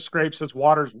one of the scrapes, his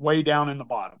water's way down in the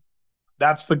bottom.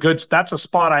 That's a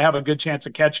spot I have a good chance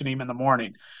of catching him in the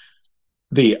morning.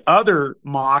 The other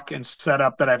mock and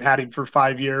setup that I've had him for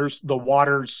 5 years, the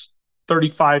water's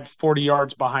 35, 40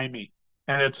 yards behind me.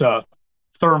 And it's a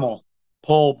thermal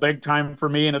pull big time for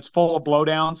me. And it's full of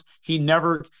blowdowns.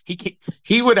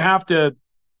 He would have to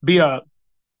be a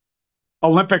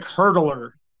Olympic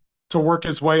hurdler to work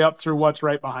his way up through what's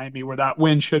right behind me where that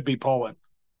wind should be pulling.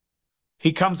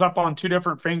 He comes up on two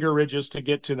different finger ridges to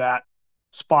get to that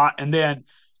spot. And then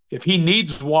if he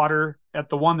needs water at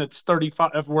the one that's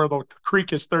 35, where the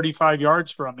creek is 35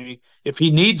 yards from me, if he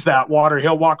needs that water,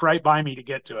 he'll walk right by me to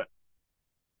get to it.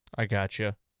 I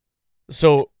gotcha.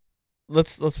 So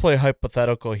let's play a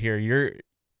hypothetical here.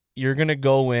 You're gonna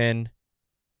go in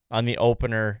on the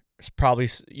opener.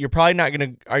 You're probably not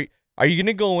gonna. Are you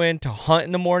gonna go in to hunt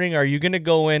in the morning? Or are you gonna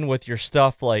go in with your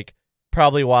stuff like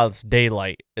probably while it's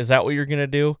daylight? Is that what you're gonna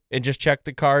do and just check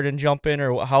the card and jump in,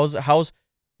 or how's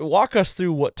walk us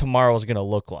through what tomorrow's gonna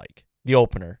look like, the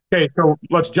opener. Okay, so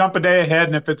let's jump a day ahead,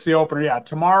 and if it's the opener, yeah,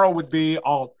 tomorrow would be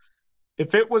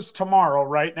if it was tomorrow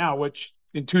right now, which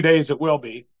in 2 days it will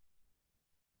be,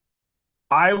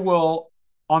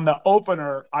 on the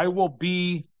opener, I will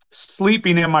be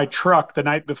sleeping in my truck the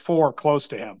night before close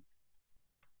to him.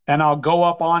 And I'll go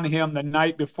up on him the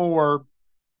night before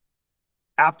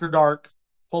after dark,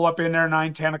 pull up in there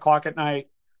 9, 10 o'clock at night,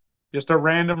 just a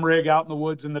random rig out in the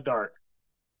woods in the dark.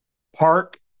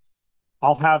 Park.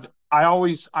 I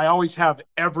always have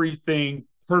everything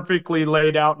perfectly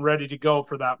laid out and ready to go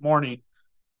for that morning.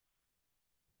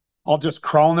 I'll just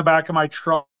crawl in the back of my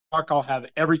truck. I'll have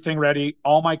everything ready.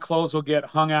 All my clothes will get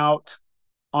hung out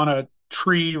on a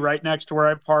tree right next to where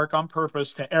I park on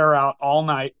purpose to air out all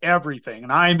night, everything.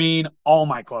 And I mean all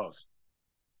my clothes.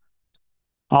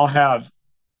 I'll have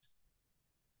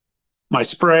my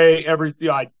spray, everything.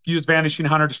 I use Vanishing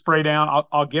Hunter to spray down.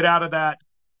 I'll get out of that.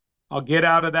 I'll get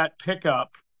out of that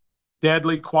pickup,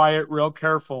 deadly quiet, real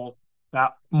careful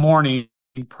that morning.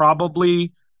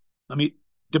 Probably,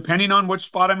 depending on which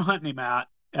spot I'm hunting him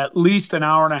at least an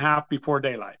hour and a half before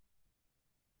daylight.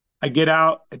 I get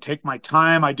out, I take my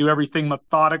time, I do everything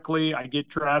methodically, I get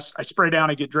dressed, I spray down,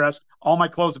 I get dressed. All my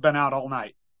clothes have been out all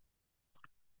night.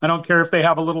 I don't care if they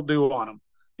have a little dew on them.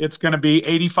 It's going to be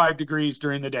 85 degrees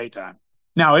during the daytime.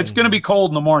 Now, it's going to Mm-hmm. be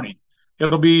cold in the morning.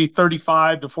 It'll be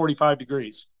 35 to 45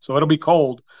 degrees. So it'll be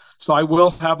cold. So I will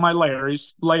have my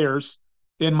layers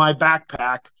in my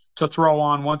backpack to throw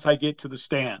on once I get to the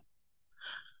stand.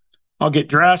 I'll get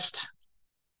dressed.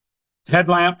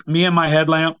 Headlamp, me and my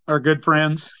headlamp are good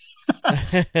friends.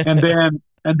 And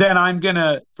then I'm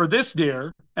gonna, for this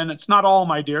deer, and it's not all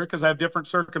my deer because I have different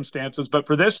circumstances, but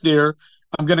for this deer,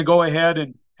 I'm gonna go ahead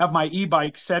and have my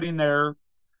e-bike sitting there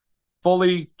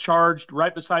fully charged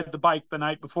right beside the bike the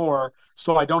night before,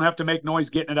 so I don't have to make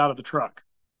noise getting it out of the truck.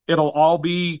 It'll all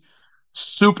be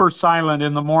super silent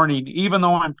in the morning, even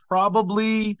though I'm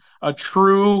probably a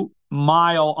true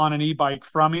mile on an e-bike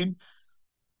from him.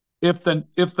 If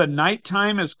the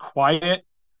nighttime is quiet,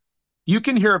 you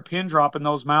can hear a pin drop in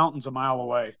those mountains a mile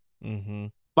away, Mm-hmm.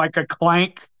 like a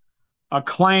clank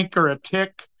or a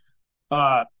tick.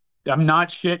 Uh, I'm not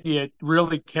shitting you. It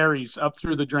really carries up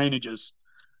through the drainages.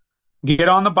 Get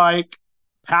on the bike,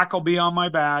 pack will be on my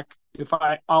back.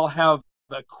 I'll have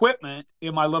equipment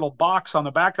in my little box on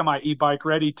the back of my e-bike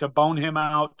ready to bone him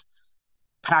out,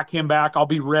 pack him back. I'll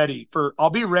be ready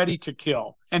to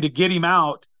kill and to get him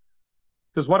out.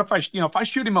 Because what if I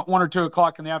shoot him at 1 or 2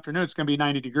 o'clock in the afternoon, it's going to be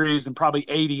 90 degrees and probably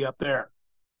 80 up there.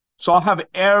 So I'll have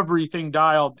everything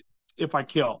dialed if I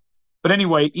kill. But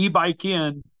anyway, e-bike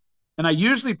in, and I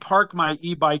usually park my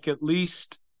e-bike at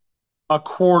least a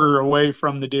quarter away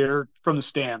from the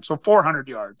stand, so 400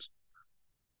 yards.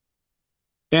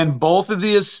 And both of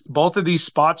these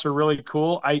spots are really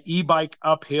cool. I e-bike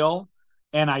uphill,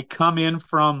 and I come in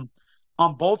from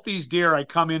on both these deer. I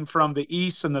come in from the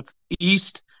east and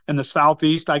the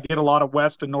southeast. I get a lot of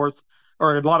west and north,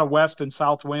 or a lot of west and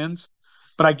south winds,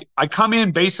 but I come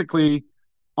in basically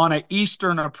on an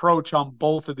eastern approach on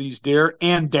both of these deer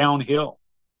and downhill.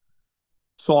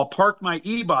 So I'll park my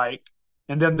e-bike,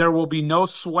 and then there will be no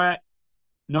sweat,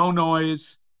 no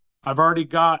noise. I've already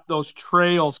got those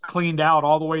trails cleaned out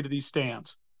all the way to these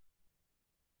stands.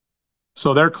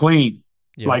 So they're clean.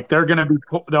 Yep. Like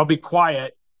they'll be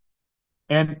quiet.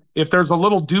 And if there's a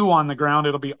little dew on the ground,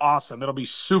 it'll be awesome. It'll be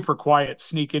super quiet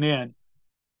sneaking in.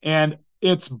 And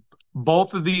it's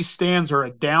both of these stands are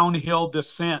a downhill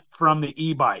descent from the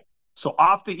e-bike. So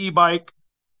off the e-bike,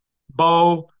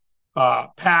 bow,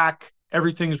 pack,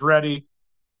 everything's ready.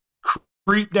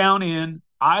 Creep down in.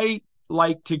 I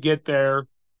like to get there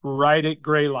right at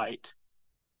gray light.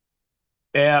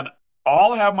 And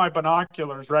I'll have my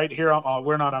binoculars right here.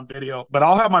 We're not on video, but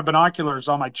I'll have my binoculars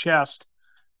on my chest,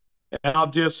 and I'll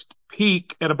just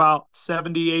peek at about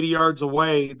 70, 80 yards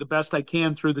away the best I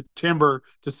can through the timber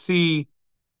to see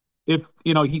if,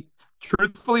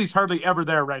 truthfully, he's hardly ever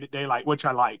there right at daylight, which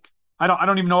I like. I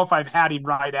don't even know if I've had him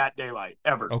right at daylight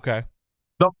ever. Okay.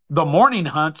 The morning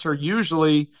hunts are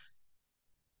usually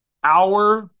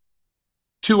hour,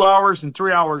 2 hours, and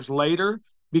 3 hours later,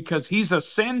 because he's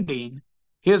ascending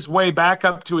his way back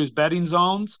up to his bedding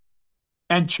zones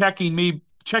and checking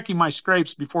my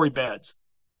scrapes before he beds.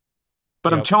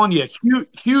 But I'm telling you,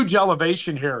 huge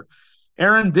elevation here.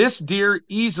 Aaron, this deer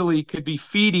easily could be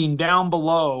feeding down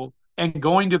below and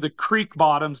going to the creek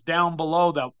bottoms down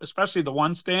below, especially the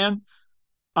one stand,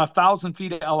 1,000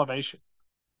 feet of elevation.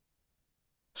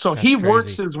 So That's he crazy.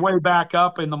 works his way back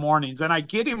up in the mornings, and I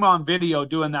get him on video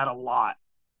doing that a lot,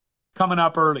 coming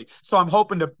up early. So I'm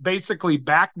hoping to basically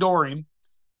backdoor him,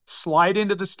 slide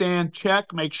into the stand,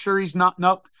 check, make sure he's not,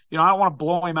 nope. I don't want to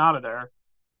blow him out of there.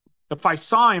 If I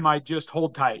saw him, I'd just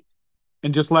hold tight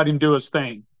and just let him do his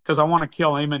thing, because I want to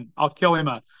kill him, and I'll kill him.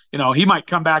 He might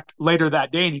come back later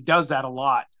that day, and he does that a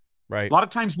lot. Right. A lot of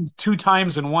times he's 2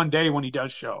 times in one day when he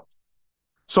does show.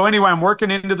 So anyway, I'm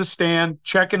working into the stand,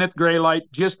 checking at gray light,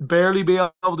 just barely be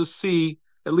able to see,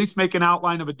 at least make an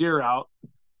outline of a deer out.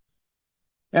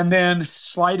 And then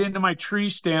slide into my tree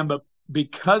stand. But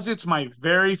because it's my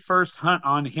very first hunt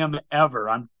on him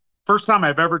ever, first time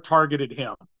I've ever targeted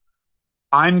him,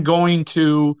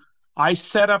 I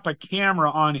set up a camera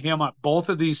on him at both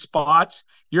of these spots.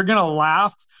 You're going to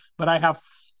laugh, but I have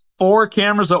 4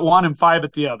 cameras at one and 5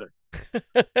 at the other.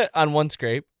 On one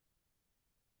scrape?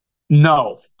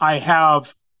 No, I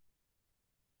have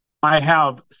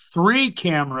 3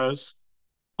 cameras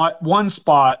at one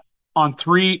spot on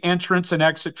 3 entrance and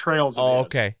exit trails of his.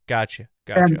 Okay. Gotcha.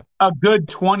 And a good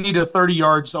 20 to 30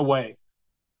 yards away.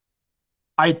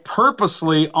 I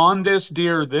purposely, on this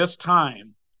deer this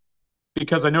time,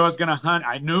 because I knew I was going to hunt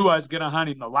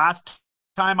him. The last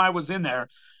time I was in there,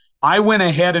 I went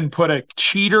ahead and put a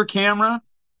cheater camera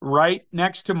right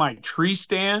next to my tree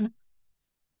stand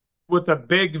with a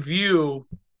big view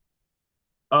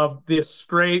of the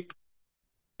scrape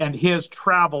and his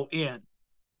travel in.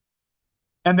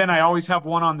 And then I always have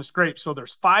one on the scrape. So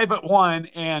there's 5 at one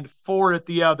and 4 at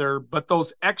the other. But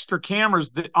those extra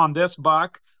cameras that on this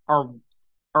buck are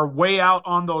way out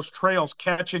on those trails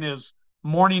catching his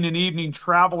morning and evening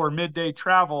travel or midday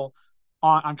travel.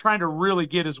 I'm trying to really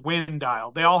get his wind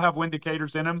dial. They all have wind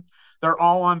indicators in them. They're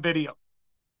all on video.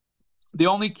 The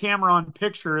only camera on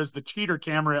picture is the cheater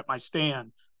camera at my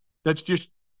stand that's just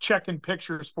checking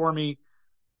pictures for me.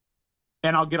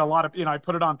 And I'll get a lot of, I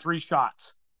put it on 3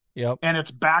 shots. Yep. And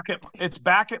it's back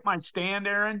at my stand,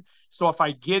 Aaron. So if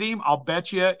I get him, I'll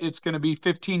bet you it's going to be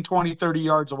 15, 20, 30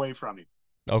 yards away from him.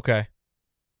 Okay.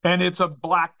 And it's a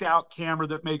blacked out camera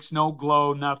that makes no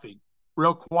glow, nothing.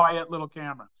 Real quiet little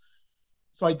camera.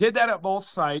 So I did that at both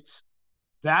sites.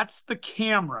 That's the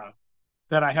camera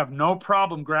that I have no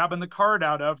problem grabbing the card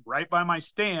out of right by my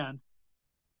stand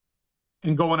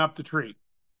and going up the tree.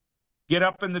 Get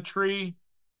up in the tree.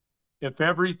 If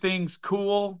everything's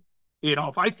cool,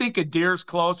 if I think a deer's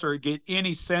close or get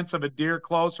any sense of a deer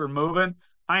close or moving,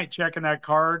 I ain't checking that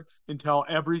card until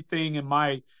everything in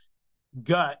my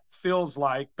gut feels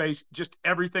like, just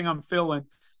everything I'm feeling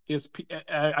is,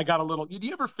 I got a little, do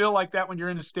you ever feel like that when you're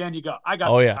in the stand? You go, I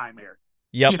got some time here.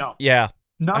 Yep. Yeah.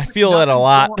 I Nothing, feel that a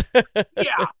lot.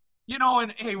 Yeah.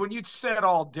 And hey, when you sit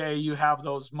all day, you have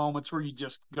those moments where you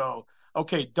just go,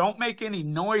 okay, don't make any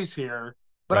noise here,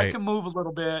 but Right. I can move a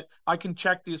little bit. I can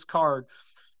check this card.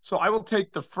 So I will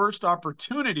take the first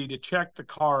opportunity to check the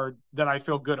card that I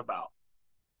feel good about.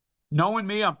 Knowing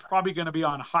me, I'm probably going to be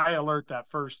on high alert that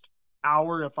first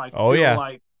hour if I feel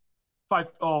like,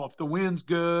 if the wind's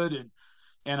good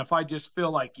and if I just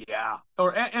feel like,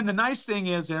 and the nice thing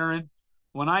is, Aaron,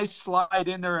 when I slide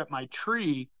in there at my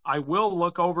tree, I will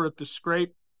look over at the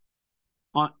scrape.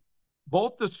 On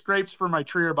both the scrapes for my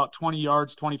tree are about 20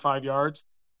 yards, 25 yards.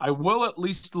 I will at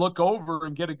least look over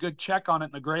and get a good check on it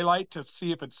in the gray light to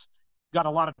see if it's got a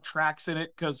lot of tracks in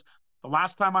it. Because the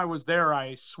last time I was there,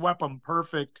 I swept them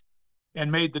perfect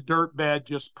and made the dirt bed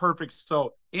just perfect.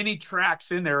 So any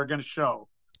tracks in there are going to show.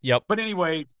 Yep. But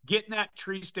anyway, getting that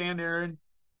tree stand, Aaron,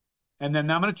 and then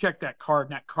I'm going to check that card,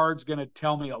 and that card's going to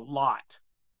tell me a lot.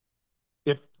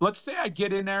 If, let's say I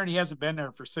get in there and he hasn't been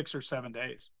there for 6 or 7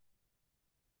 days,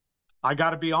 I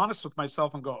got to be honest with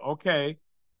myself and go, okay,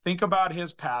 think about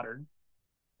his pattern.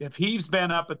 If he's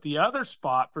been up at the other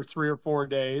spot for 3 or 4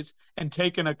 days and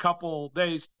taken a couple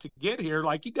days to get here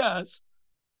like he does,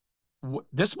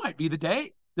 this might be the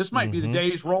day. This might be the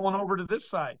day he's rolling over to this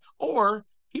side. Or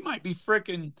he might be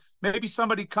maybe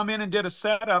somebody come in and did a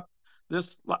setup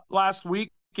this last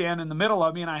weekend in the middle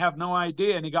of me and I have no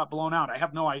idea and he got blown out. I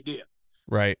have no idea.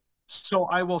 Right. So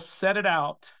I will set it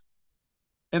out.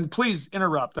 And please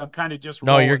interrupt. I'm kind of just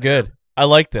No, you're good. Here. I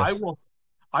like this.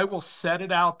 I will set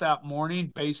it out that morning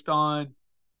based on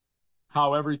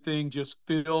how everything just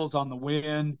feels on the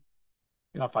wind.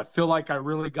 If I feel like I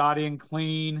really got in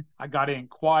clean, I got in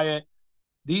quiet.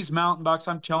 These mountain bucks,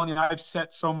 I'm telling you, I've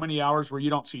set so many hours where you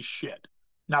don't see shit,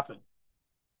 nothing.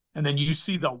 And then you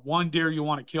see the one deer you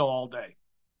want to kill all day.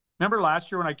 Remember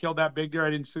last year when I killed that big deer, I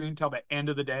didn't see until the end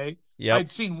of the day? Yep. I'd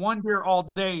seen one deer all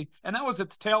day, and that was at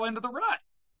the tail end of the rut.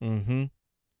 Mm-hmm.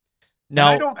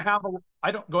 Now,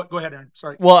 I don't go ahead, Aaron.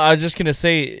 Sorry. Well, I was just going to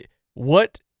say,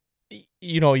 let's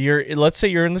say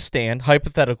you're in the stand,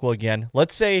 hypothetical again.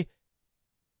 Let's say,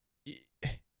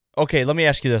 okay, let me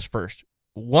ask you this first.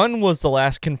 When was the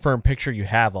last confirmed picture you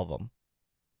have of them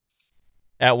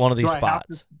at one of these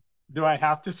spots? Do I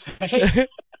have to say?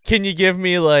 Can you give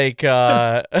me like,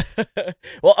 well,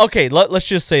 okay, let's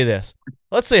just say this.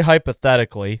 Let's say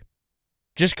hypothetically,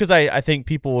 just because I think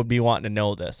people would be wanting to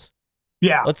know this.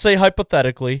 Yeah. Let's say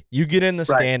hypothetically, you get in the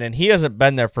stand and he hasn't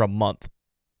been there for a month.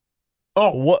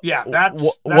 Oh,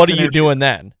 that's what are you doing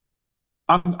then?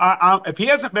 If he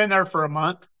hasn't been there for a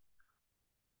month,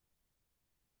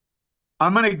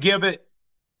 I'm going to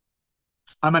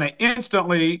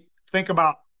instantly think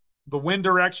about the wind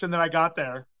direction that I got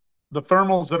there, the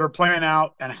thermals that are playing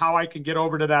out, and how I can get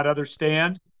over to that other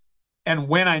stand, and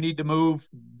when I need to move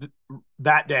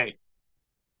that day.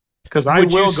 Because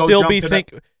would you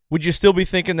still be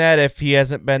thinking that if he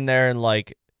hasn't been there in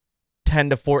like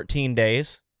 10 to 14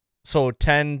 days? So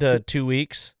 10 to 2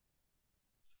 weeks?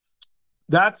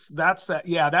 That's that.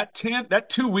 Yeah, that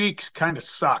 2 weeks kind of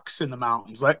sucks in the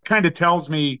mountains. That kind of tells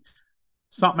me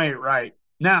something ain't right.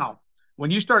 Now,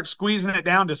 when you start squeezing it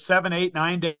down to 7, 8,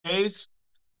 9 days,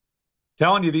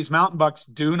 telling you these mountain bucks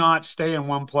do not stay in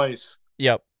one place.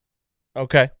 Yep.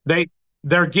 Okay.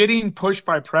 They're getting pushed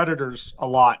by predators a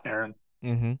lot, Aaron.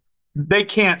 Mm-hmm. they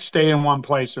can't stay in one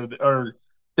place, or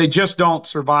they just don't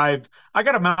survive. I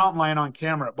got a mountain lion on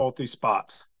camera at both these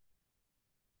spots.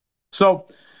 So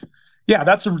yeah,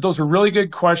 those are really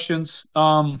good questions.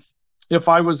 If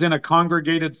I was in a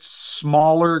congregated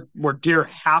smaller where deer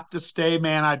have to stay,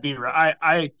 man,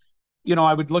 I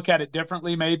would look at it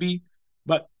differently maybe.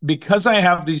 But because I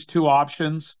have these two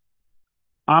options,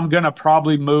 I'm gonna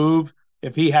probably move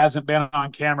if he hasn't been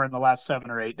on camera in the last 7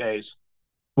 or 8 days.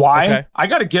 Why? Okay. I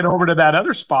got to get over to that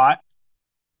other spot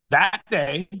that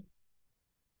day.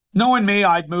 Knowing me,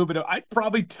 I'd move it. I'd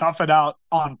probably tough it out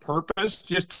on purpose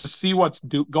just to see what's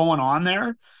going on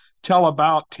there till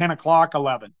about 10 o'clock,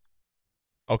 11.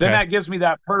 Then Okay. that gives me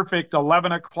that perfect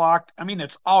 11 o'clock. I mean,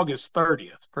 it's August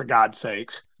 30th, for God's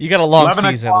sakes. You got a long 11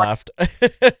 season o'clock. left.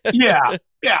 Yeah.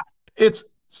 Yeah. It's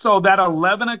so that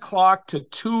 11 o'clock to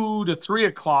 2 to 3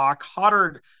 o'clock,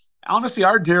 hotter. Honestly,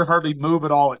 our deer hardly move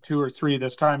at all at 2 or 3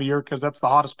 this time of year because that's the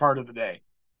hottest part of the day.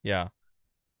 Yeah.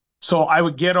 So I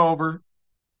would get over,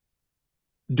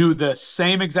 do the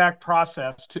same exact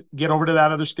process to get over to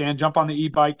that other stand, jump on the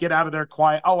e-bike, get out of there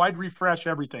quiet. Oh, I'd refresh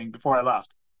everything before I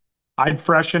left. I'd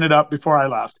freshen it up before I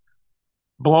left,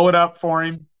 blow it up for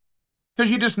him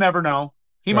because you just never know.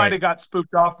 He might Right. have got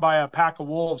spooked off by a pack of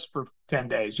wolves for 10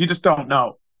 days. You just don't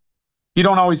know. You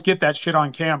don't always get that shit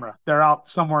on camera. They're out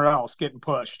somewhere else getting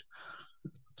pushed.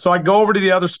 So I go over to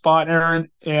the other spot, Aaron,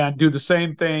 and do the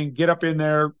same thing, get up in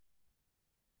there,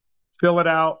 fill it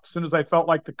out. As soon as I felt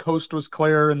like the coast was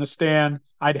clear in the stand,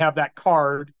 I'd have that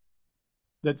card,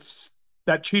 that's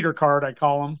that cheater card, I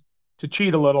call them, to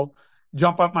cheat a little,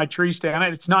 jump up my tree stand.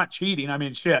 It's not cheating. I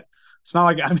mean, shit. It's not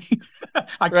like, I mean,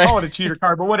 I Right. call it a cheater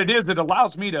card, but what it is, it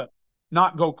allows me to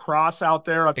not go cross out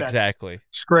there at that Exactly.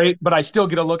 scrape, but I still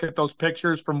get a look at those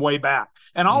pictures from way back.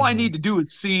 And all I Mm-hmm. need to do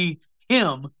is see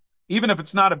him, even if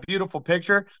it's not a beautiful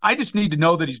picture. I just need to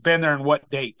know that he's been there and what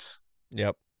dates.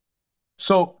 Yep.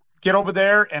 So get over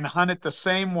there and hunt it the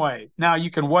same way. Now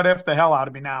you can what if the hell out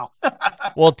of me now.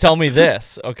 Well, tell me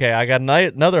this. Okay, I got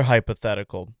another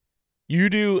hypothetical. You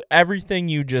do everything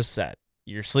you just said.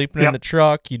 You're sleeping in Yep. the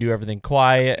truck. You do everything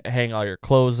quiet. Hang all your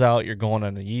clothes out. You're going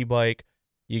on the e-bike.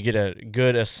 You get a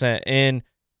good ascent in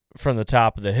from the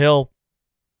top of the hill.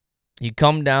 You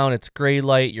come down. It's gray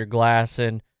light. You're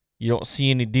glassing. You don't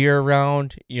see any deer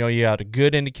around. You know, you got a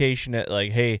good indication that,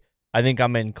 like, hey, I think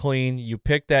I'm in clean. You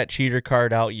pick that cheater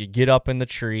card out. You get up in the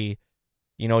tree.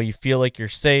 You know, you feel like you're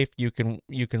safe. You can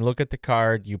look at the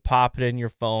card. You pop it in your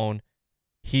phone.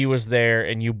 He was there,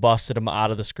 and you busted him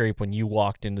out of the scrape when you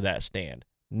walked into that stand.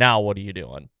 Now what are you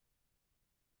doing?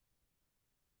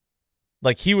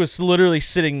 Like, he was literally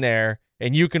sitting there,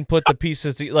 and you can put the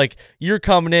pieces. Like, you're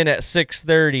coming in at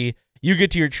 6:30. You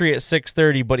get to your tree at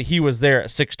 6:30, but he was there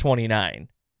at 6:29.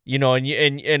 You know, and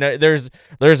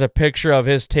there's a picture of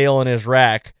his tail in his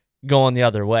rack going the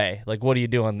other way. Like, what are you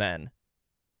doing then?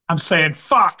 I'm saying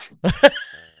fuck.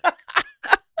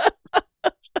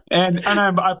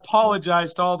 I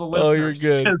apologize to all the Oh, you're listeners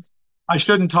good. because I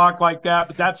shouldn't talk like that,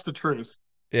 but that's the truth.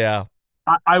 Yeah,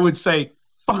 I would say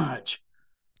fudge,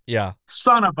 yeah.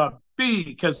 son of a bee,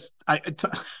 because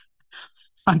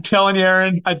I'm telling you,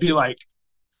 Aaron, I'd be like,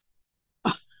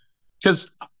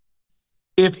 because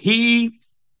if he,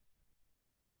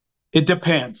 it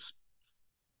depends,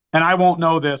 and I won't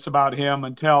know this about him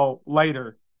until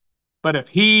later. But if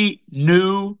he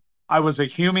knew I was a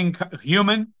human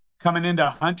coming in to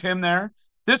hunt him there,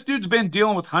 this dude's been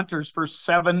dealing with hunters for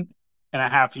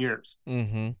 7.5 years.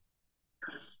 Mm-hmm.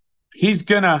 He's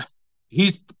gonna,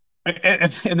 he's,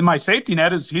 and my safety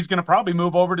net is he's gonna probably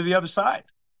move over to the other side.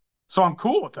 So I'm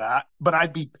cool with that, but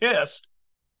I'd be pissed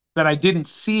that I didn't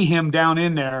see him down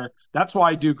in there. That's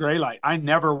why I do gray light. I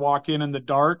never walk in the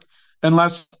dark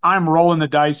unless I'm rolling the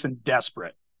dice and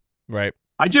desperate. Right.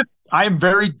 I am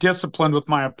very disciplined with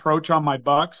my approach on my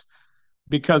bucks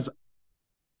because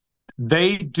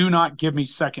they do not give me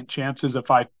second chances if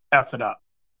I F it up.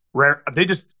 Rare, they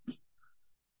just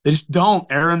don't,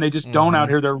 Aaron. They just don't Mm-hmm. out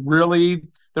here. They're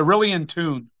really in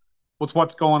tune with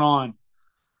what's going on.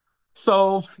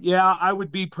 So yeah, I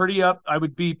would be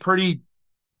pretty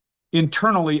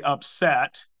internally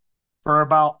upset for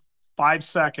about 5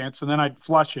 seconds, and then I'd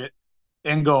flush it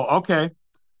and go, okay,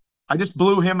 I just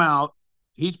blew him out.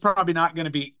 He's probably not going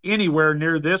to be anywhere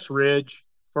near this ridge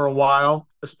for a while,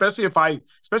 especially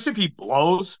if he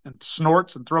blows and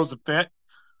snorts and throws a fit.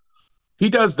 He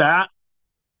does that.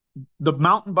 The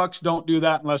mountain bucks don't do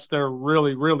that unless they're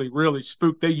really, really, really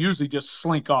spooked. They usually just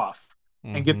slink off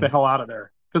and get Mm-hmm. the hell out of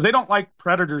there because they don't like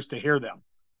predators to hear them.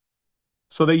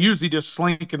 So they usually just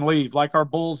slink and leave, like our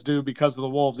bulls do because of the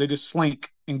wolves. They just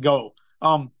slink and go.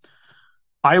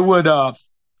 I would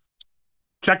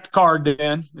check the card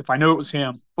then if I knew it was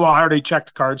him. Well, I already checked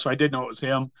the card, so I did know it was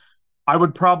him. I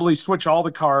would probably switch all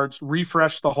the cards,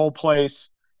 refresh the whole place,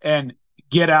 and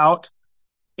get out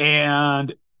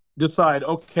and decide,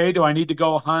 okay, do I need to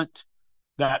go hunt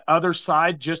that other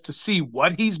side just to see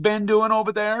what he's been doing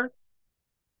over there?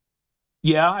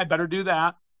 Yeah, I better do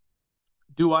that.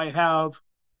 Do I have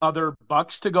other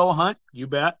bucks to go hunt? You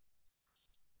bet.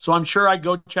 So I'm sure I'd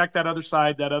go check that other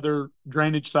side, that other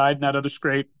drainage side, and that other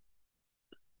scrape,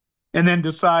 and then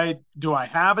decide, do I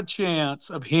have a chance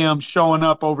of him showing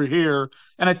up over here?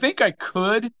 And I think I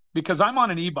could because I'm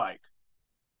on an e-bike.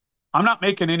 I'm not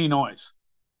making any noise.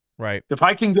 Right. If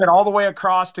I can get all the way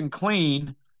across and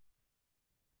clean,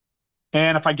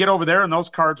 and if I get over there and those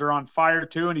cards are on fire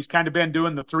too, and he's kind of been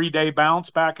doing the 3-day bounce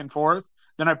back and forth,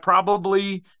 then I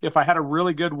probably, if I had a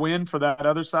really good wind for that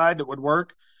other side that would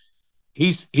work,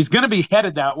 he's going to be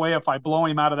headed that way if I blow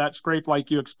him out of that scrape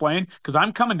like you explained, because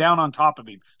I'm coming down on top of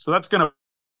him. So that's going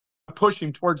to push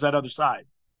him towards that other side.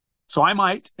 So I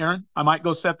might, Aaron, I might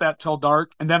go set that till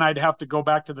dark, and then I'd have to go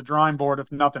back to the drawing board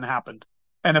if nothing happened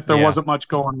and if there wasn't much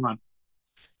going on.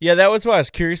 Yeah, that was what I was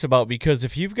curious about, because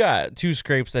if you've got 2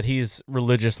 scrapes that he's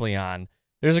religiously on,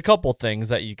 there's a couple things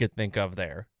that you could think of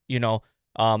there.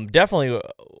 Definitely,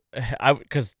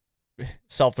 because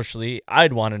selfishly,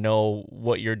 I'd want to know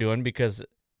what you're doing, because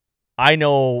I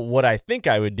know what I think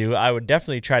I would do. I would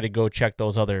definitely try to go check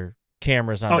those other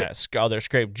cameras on that other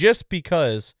scrape, just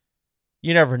because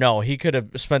you never know. He could have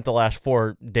spent the last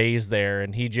 4 days there,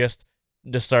 and he just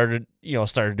started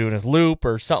doing his loop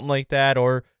or something like that,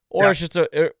 or it's just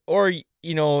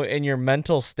in your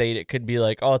mental state, it could be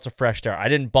like, oh, it's a fresh start. I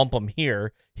didn't bump him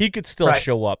here. He could still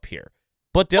show up here.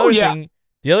 But the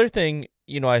other thing,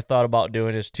 I thought about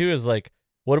doing is like,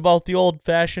 what about the old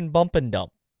fashioned bump and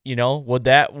dump? Would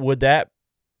that,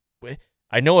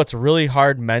 I know it's really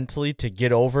hard mentally to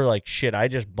get over, like, shit, I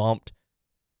just bumped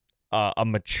a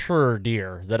mature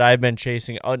deer that I've been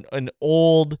chasing, an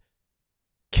old,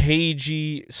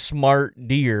 cagey, smart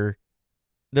deer.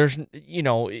 There's,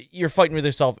 you're fighting with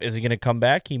yourself. Is he going to come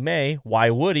back? He may. Why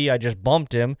would he? I just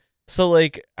bumped him. So,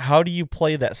 like, how do you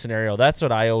play that scenario? That's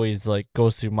what I always, like,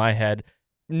 goes through my head.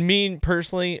 Me,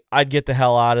 personally, I'd get the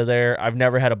hell out of there. I've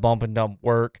never had a bump and dump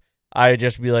work. I'd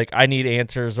just be like, I need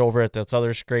answers over at this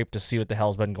other scrape to see what the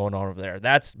hell's been going on over there.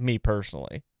 That's me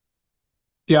personally.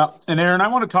 Yeah. And Aaron, I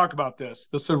want to talk about this.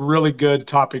 This is a really good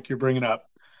topic you're bringing up.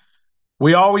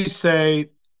 We always say,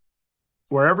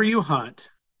 wherever you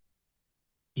hunt,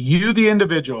 you, the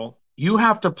individual, you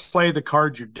have to play the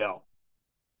cards you're dealt.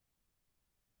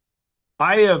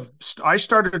 I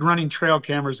started running trail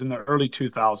cameras in the early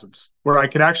 2000s where I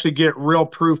could actually get real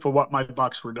proof of what my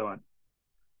bucks were doing.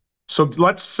 So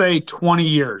let's say 20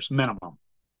 years minimum.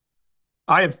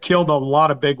 I have killed a lot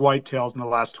of big whitetails in the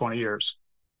last 20 years.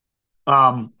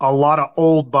 A lot of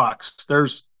old bucks. A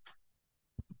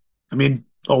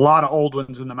lot of old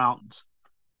ones in the mountains.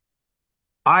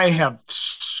 I have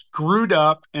screwed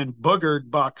up and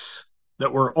boogered bucks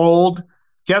that were old.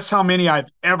 Guess how many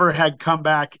I've ever had come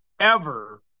back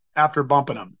ever after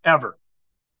bumping them? Ever.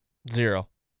 0.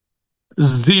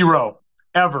 0.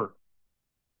 Ever.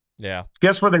 Yeah.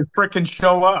 Guess where they frickin'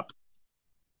 show up?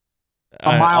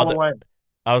 A mile away.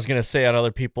 I was going to say on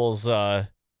other people's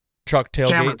truck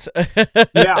tailgates.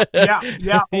 Yeah.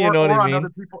 You know what I mean?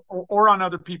 Or on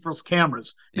other people's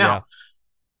cameras. Now,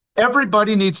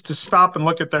 everybody needs to stop and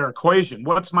look at their equation.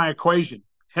 What's my equation?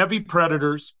 Heavy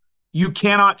predators. You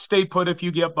cannot stay put if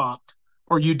you get bumped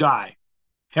or you die.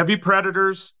 Heavy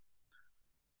predators,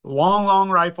 long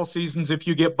rifle seasons. If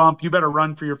you get bumped, you better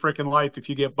run for your freaking life if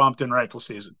you get bumped in rifle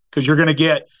season, because you're going to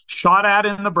get shot at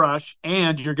in the brush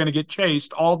and you're going to get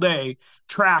chased all day,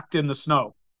 tracked in the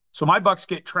snow. So my bucks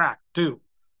get tracked too.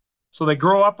 So they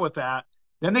grow up with that.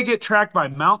 Then they get tracked by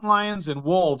mountain lions and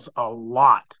wolves a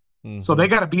lot. Mm-hmm. So they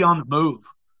got to be on the move.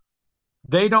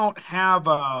 They don't have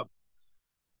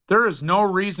there is no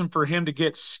reason for him to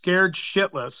get scared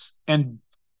shitless. And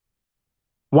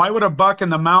why would a buck in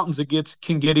the mountains that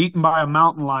can get eaten by a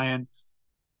mountain lion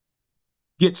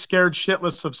get scared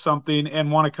shitless of something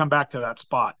and want to come back to that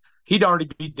spot? He'd already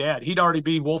be dead. He'd already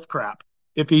be wolf crap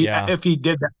if he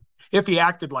did that, if he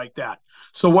acted like that.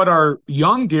 So what our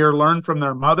young deer learn from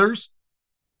their mothers,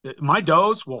 my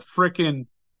does will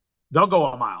they'll go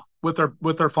a mile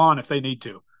with their fawn if they need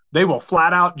to. They will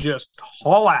flat out just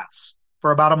haul ass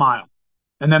for about a mile,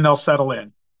 and then they'll settle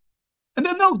in. And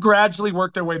then they'll gradually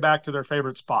work their way back to their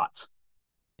favorite spots.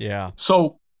 Yeah.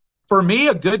 So for me,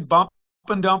 a good bump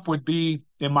and dump would be,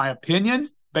 in my opinion,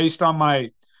 based on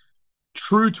my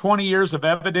true 20 years of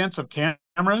evidence of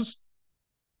cameras,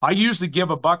 I usually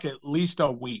give a buck at least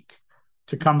a week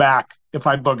to come back if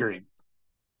I booger him.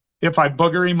 if I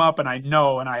booger him up and I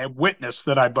know and I have witnessed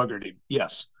that I boogered him.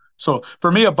 Yes. So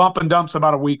for me, a bump and dump's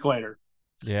about a week later.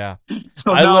 Yeah.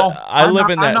 So no, I live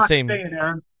in I'm that not same staying,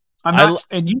 Aaron. I'm I l- not,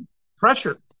 and you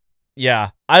pressure. yeah,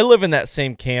 I live in that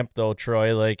same camp though,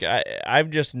 Troy. Like I've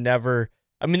just never.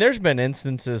 I mean, there's been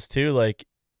instances too. Like,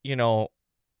 you know,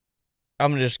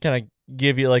 I'm gonna just kind of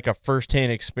give you like a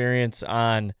firsthand experience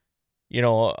on, you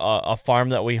know, a farm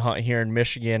that we hunt here in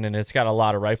Michigan, and it's got a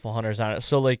lot of rifle hunters on it.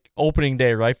 So like opening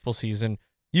day rifle season,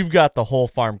 you've got the whole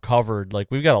farm covered. Like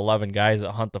we've got 11 guys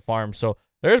that hunt the farm. So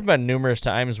there's been numerous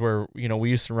times where, you know, we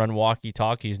used to run walkie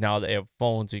talkies. Now they have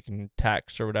phones, you can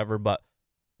text or whatever. But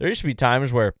there used to be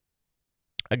times where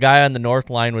a guy on the north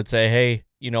line would say, "Hey,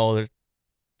 you know, there's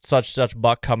such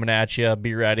buck coming at you.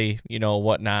 Be ready," you know,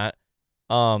 whatnot.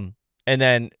 And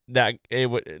then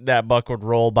that buck would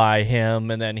roll by him,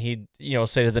 and then he'd, you know,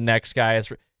 say to the next guy,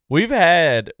 we've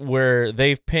had where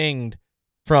they've pinged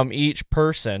from each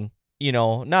person, you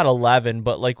know, not 11,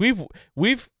 but like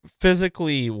we've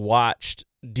physically watched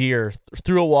deer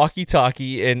through a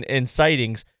walkie-talkie and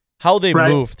sightings, how they Right.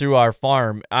 move through our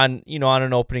farm on, you know, on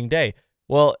an opening day.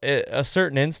 Well, a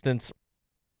certain instance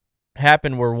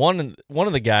happened where one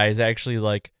of the guys actually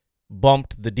like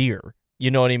bumped the deer,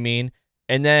 you know what I mean?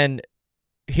 And then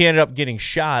he ended up getting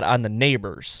shot on the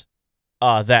neighbors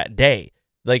that day.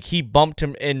 Like he bumped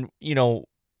him, and you know,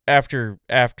 after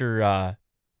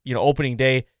you know, opening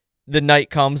day, the night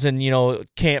comes and, you know,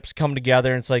 camps come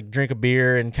together and it's like drink a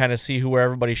beer and kind of see who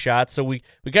everybody shot. So we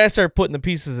kind of started putting the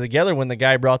pieces together. When the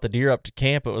guy brought the deer up to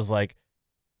camp, it was like,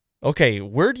 okay,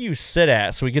 where do you sit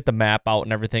at? So we get the map out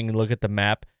and everything and look at the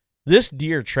map. This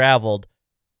deer traveled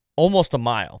almost a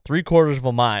mile, 3/4 of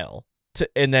a mile,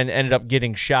 and then ended up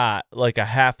getting shot like a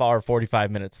half hour,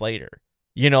 45 minutes later.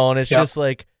 You know, and it's just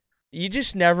like, you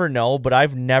just never know. But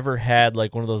I've never had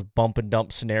like one of those bump and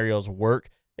dump scenarios work.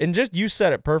 And just, you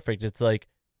said it perfect. It's like,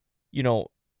 you know,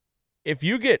 if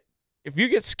you get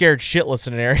scared shitless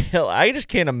in an area, I just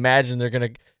can't imagine they're gonna.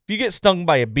 If you get stung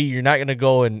by a bee, you're not gonna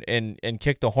go and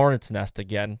kick the hornet's nest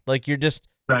again. Like you're just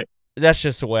Right. That's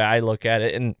just the way I look at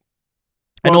it, and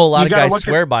I know a lot of guys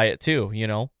swear by it too. You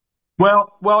know.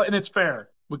 Well, and it's fair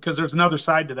because there's another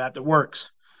side to that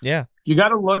works. Yeah. You got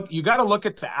to look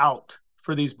at the out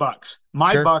for these bucks.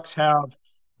 My Sure. bucks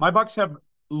have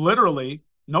literally,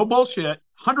 no bullshit,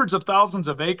 hundreds of thousands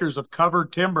of acres of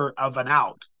covered timber of an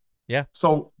out. Yeah.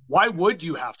 So why would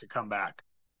you have to come back?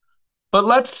 But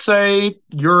let's say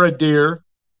you're a deer,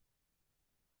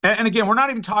 and again, we're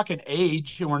not even talking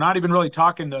age, and we're not even really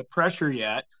talking the pressure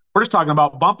yet. We're just talking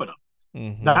about bumping them.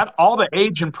 Mm-hmm. That all the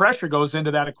age and pressure goes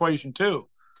into that equation too.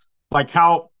 Like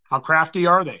how crafty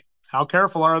are they? How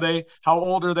careful are they? How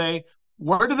old are they?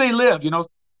 Where do they live? You know,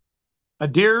 a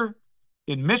deer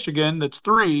in Michigan that's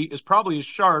 3 is probably as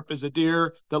sharp as a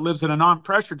deer that lives in a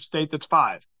non-pressured state that's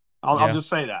 5. I'll just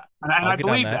say that, and I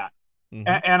believe that. Mm-hmm.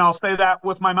 And I'll say that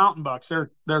with my mountain bucks.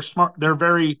 They're smart. They're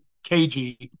very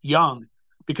cagey, young,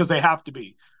 because they have to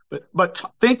be. But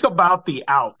think about the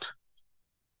out.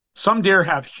 Some deer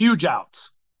have huge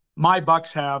outs. My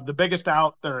bucks have the biggest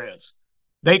out there is.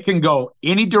 They can go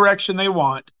any direction they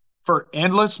want for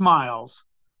endless miles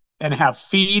and have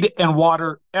feed and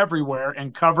water everywhere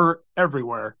and cover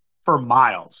everywhere for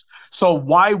miles. So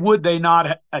why would they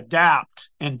not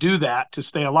adapt and do that to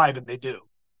stay alive? And they do.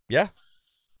 Yeah.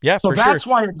 Yeah, so for that's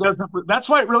sure. why it doesn't. That's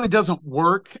why it really doesn't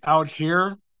work out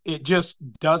here. It just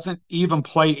doesn't even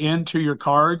play into your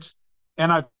cards.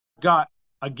 And I've got,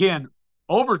 again,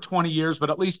 over 20 years,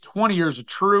 but at least 20 years of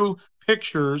true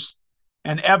pictures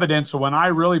and evidence of when I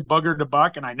really boogered a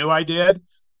buck, and I knew I did.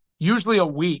 Usually a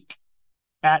week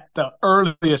at the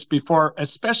earliest before,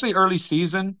 especially early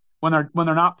season, when they're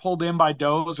not pulled in by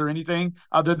does or anything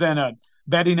other than a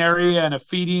bedding area and a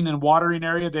feeding and watering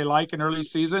area they like in early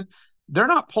season. They're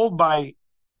not pulled by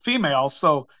females,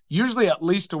 so usually at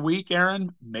least a week,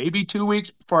 Aaron, maybe 2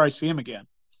 weeks before I see them again.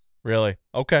 Really?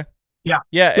 Okay. Yeah.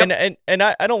 Yeah, Yep. and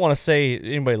I don't want to say,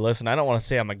 anybody listen, I don't want to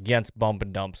say I'm against bump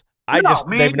and dumps. No,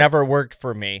 They've never worked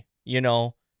for me, you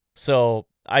know. So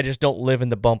I just don't live in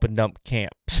the bump and dump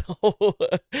camp. So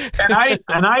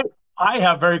I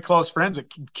have very close friends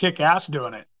that kick ass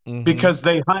doing it mm-hmm. because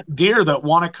they hunt deer that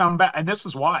want to come back, and this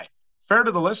is why. Fair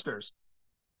to the listeners,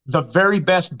 the very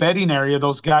best bedding area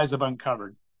those guys have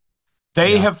uncovered.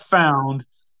 They have found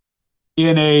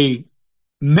in a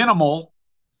minimal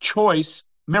choice.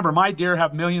 Remember, my deer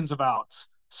have millions of outs.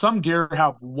 Some deer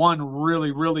have one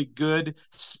really, really good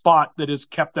spot that has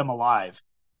kept them alive.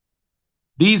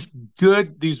 These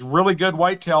really good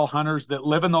whitetail hunters that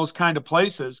live in those kind of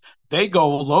places, they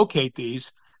go locate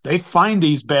these, they find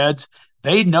these beds,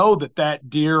 They know that that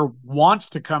deer wants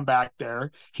to come back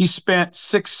there. He spent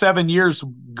 6, 7 years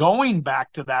going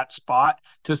back to that spot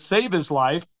to save his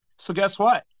life. So guess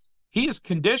what? He is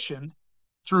conditioned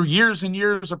through years and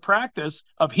years of practice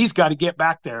of he's got to get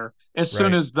back there as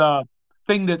soon Right. as the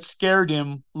thing that scared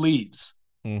him leaves.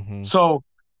 Mm-hmm. So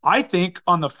I think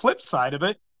on the flip side of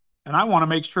it, and I want to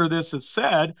make sure this is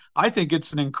said, I think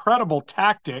it's an incredible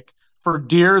tactic for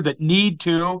deer that need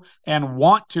to and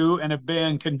want to and have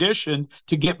been conditioned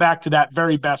to get back to that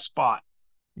very best spot.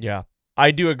 Yeah.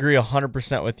 I do agree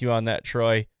 100% with you on that,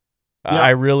 Troy. Yep. I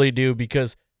really do,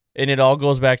 because, and it all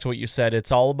goes back to what you said.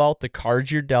 It's all about the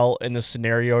cards you're dealt and the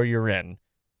scenario you're in.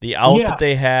 The out that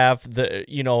they Yes. have,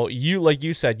 you, like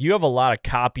you said, you have a lot of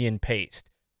copy and paste.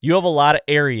 You have a lot of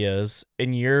areas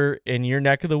in your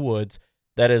neck of the woods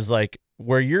that is like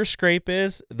where your scrape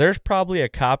is. There's probably a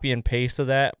copy and paste of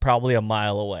that probably a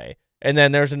mile away. And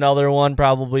then there's another one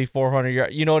probably 400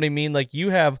 yards. You know what I mean? Like you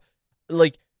have,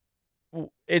 like,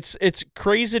 it's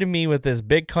crazy to me with this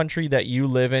big country that you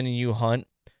live in and you hunt,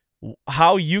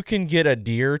 how you can get a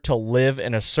deer to live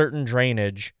in a certain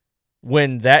drainage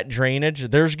when that drainage,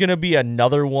 there's going to be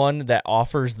another one that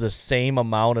offers the same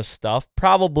amount of stuff,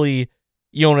 probably,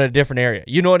 in a different area.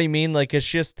 You know what I mean? Like, it's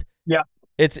just, Yeah.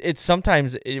 it's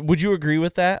sometimes, would you agree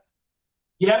with that?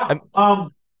 Yeah.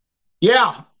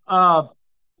 Yeah.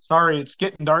 Sorry, it's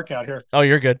getting dark out here. Oh,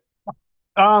 you're good.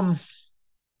 Um,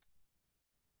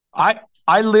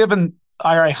 I live in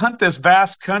I hunt this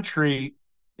vast country,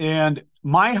 and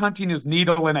my hunting is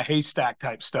needle in a haystack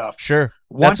type stuff. Sure.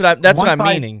 Once That's what once I'm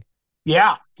I meaning.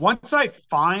 Yeah, once I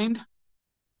find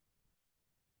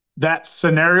that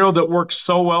scenario that works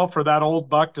so well for that old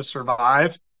buck to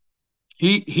survive,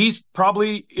 he's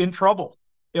probably in trouble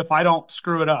if I don't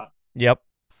screw it up. Yep.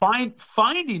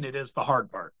 Finding it is the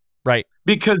hard part, Right.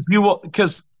 because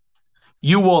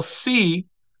you will see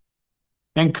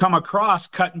and come across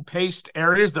cut and paste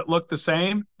areas that look the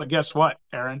same, but guess what,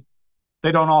 Aaron?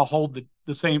 They don't all hold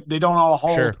the same. They don't all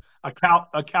hold Sure.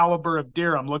 a caliber of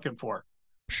deer I'm looking for.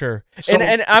 Sure. So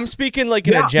And I'm speaking like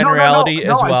in a yeah, generality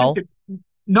as well.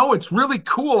 No, it's really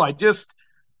cool.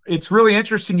 It's really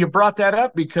interesting you brought that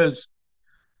up, because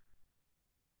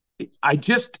I've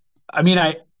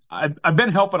been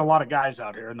helping a lot of guys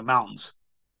out here in the mountains,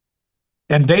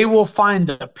 and they will find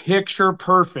the picture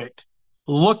perfect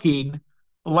looking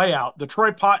layout, the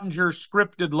Troy Pottenger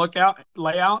scripted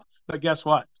layout. But guess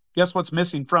what? Guess what's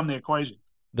missing from the equation?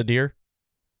 The deer.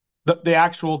 The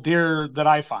actual deer that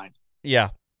I find.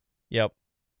 Yeah. Yep.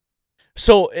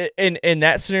 So in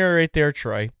that scenario right there,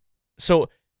 Troy. So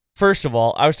first of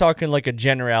all, I was talking like a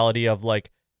generality of like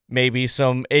maybe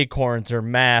some acorns or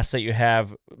mass that you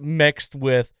have mixed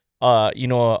with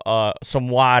some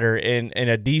water in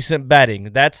a decent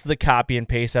bedding. That's the copy and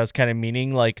paste I was kind of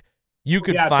meaning. Like you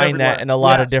could find that in a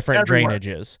lot of different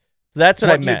drainages. So that's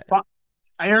what I meant.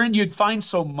 Aaron, you'd find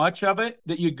so much of it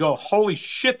that you'd go, holy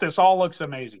shit, this all looks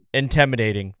amazing.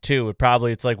 Intimidating too.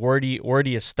 It's like where do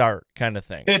you start kind of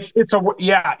thing. There's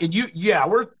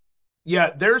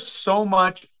so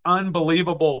much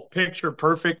unbelievable picture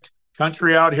perfect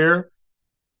country out here,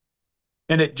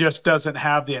 and it just doesn't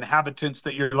have the inhabitants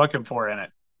that you're looking for in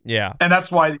it. Yeah. And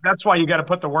that's why you got to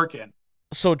put the work in.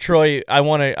 So Troy, I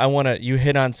want to you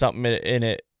hit on something in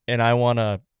it, and I want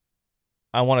to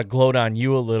gloat on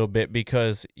you a little bit,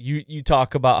 because you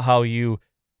talk about how you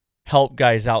help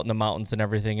guys out in the mountains and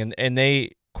everything, and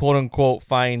they quote unquote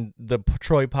find the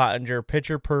Troy Pottenger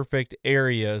picture perfect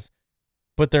areas,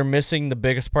 but they're missing the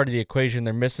biggest part of the equation.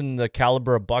 They're missing the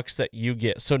caliber of bucks that you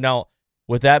get. So now,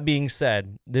 with that being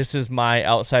said, this is my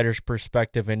outsider's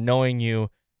perspective, and knowing you,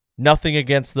 nothing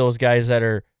against those guys that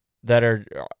are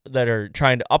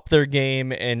trying to up their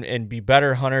game and be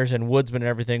better hunters and woodsmen and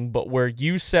everything, but where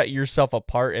you set yourself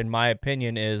apart, in my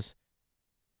opinion, is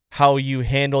how you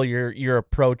handle your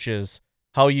approaches,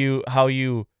 how you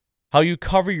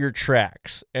cover your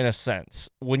tracks, in a sense,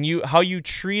 how you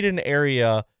treat an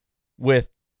area with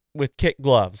kit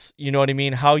gloves, you know what I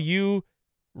mean? How you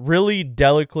really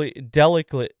delicately,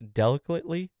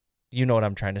 you know what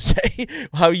I'm trying to say,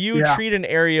 how you treat an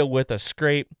area with a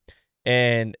scrape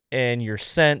and your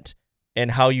scent,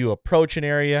 and how you approach an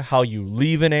area, how you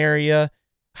leave an area,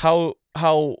 how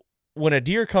when a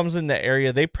deer comes in the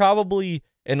area, they probably,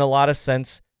 in a lot of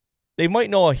sense, they might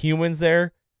know a human's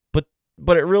there,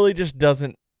 but it really just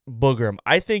doesn't booger them.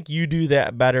 I think you do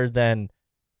that better than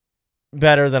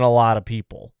a lot of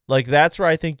people. Like, that's where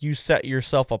I think you set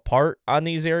yourself apart on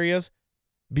these areas,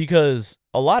 because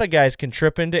a lot of guys can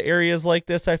trip into areas like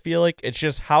this. I feel like it's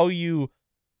just how you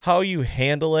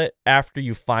handle it after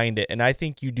you find it, and I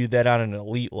think you do that on an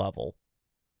elite level.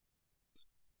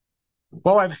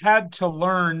 Well, I've had to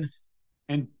learn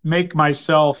and make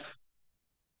myself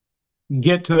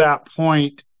get to that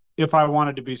point if I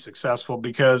wanted to be successful,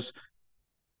 because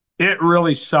it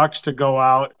really sucks to go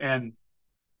out and,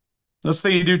 let's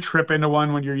say you do trip into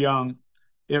one when you're young.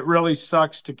 It really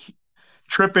sucks to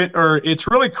trip it, or it's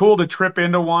really cool to trip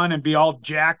into one and be all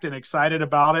jacked and excited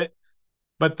about it.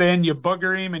 But then you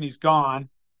booger him and he's gone.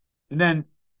 And then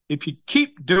if you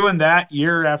keep doing that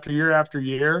year after year after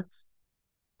year,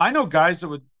 I know guys that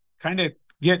would kind of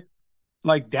get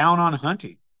like down on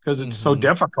hunting because it's so Mm-hmm.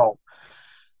 difficult.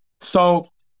 So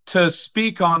to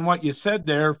speak on what you said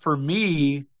there, for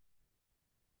me,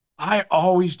 I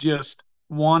always just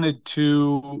wanted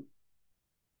to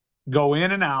go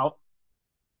in and out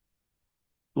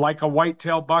like a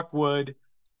whitetail buck would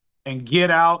and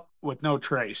get out with no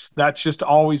trace. That's just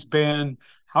always been,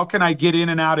 how can I get in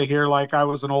and out of here like I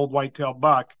was an old whitetail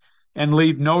buck and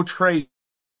leave no trace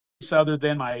other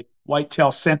than my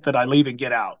whitetail scent that I leave and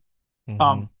get out. Mm-hmm.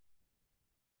 Um,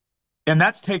 and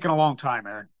that's taken a long time,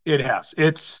 Aaron. It has.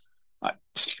 I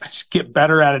just get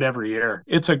better at it every year.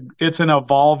 It's an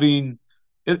evolving.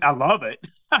 I love it.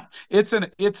 It's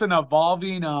an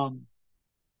evolving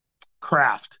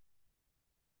craft.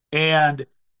 And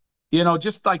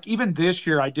just like even this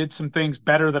year, I did some things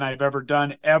better than I've ever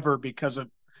done ever because of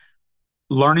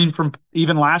learning from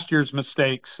even last year's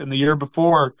mistakes and the year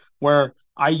before, where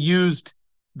I used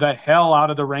the hell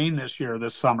out of the rain this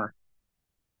summer.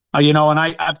 And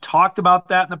I've talked about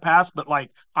that in the past, but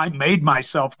like I made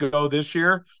myself go this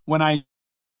year when I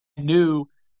knew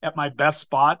at my best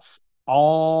spots,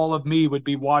 all of me would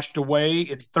be washed away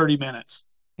in 30 minutes.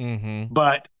 Mm-hmm.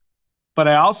 But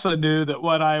I also knew that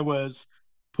what I was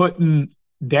putting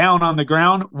down on the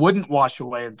ground wouldn't wash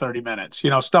away in 30 minutes,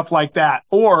 stuff like that.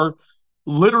 Or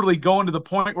literally going to the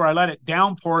point where I let it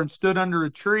downpour and stood under a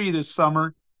tree this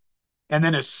summer. And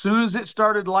then as soon as it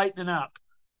started lightening up,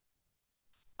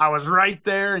 I was right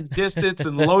there in distance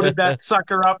and loaded that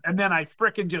sucker up. And then I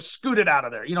fricking just scooted out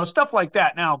of there, stuff like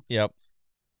that. Now, Yep.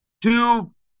 do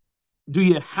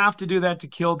you have to do that to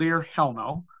kill deer? Hell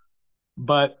no.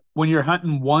 But when you're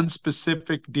hunting one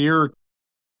specific deer,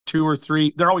 two or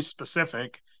three, they're always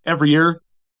specific every year.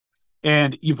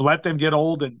 And you've let them get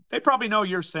old and they probably know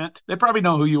your scent. They probably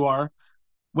know who you are.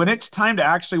 When it's time to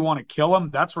actually want to kill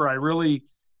them, that's where I really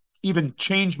even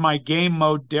change my game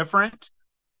mode different,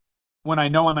 when I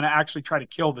know I'm going to actually try to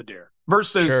kill the deer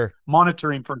versus Sure.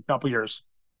 monitoring for a couple years.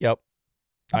 Yep.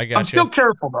 I I'm gotcha. still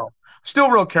careful though. Still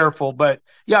real careful, but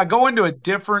yeah, I go into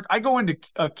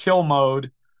a kill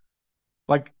mode.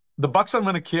 Like the bucks I'm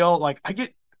going to kill, like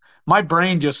my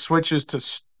brain just switches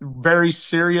to very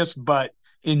serious, but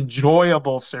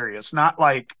enjoyable serious. I'm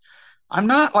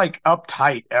not like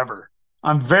uptight ever.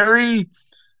 I'm very,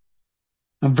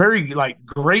 I'm very like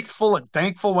grateful and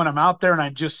thankful when I'm out there,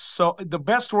 and the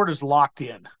best word is locked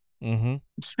in. Mm-hmm. Got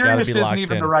to be Serious isn't locked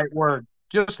even the in. right word.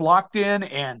 Just locked in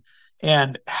and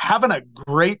having a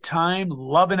great time,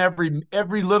 loving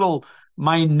every little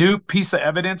minute piece of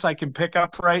evidence I can pick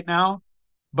up right now,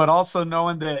 but also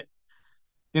knowing that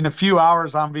in a few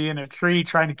hours I'm be in a tree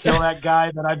trying to kill that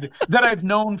guy that I've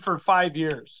known for 5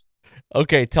 years.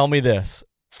 Okay, tell me this.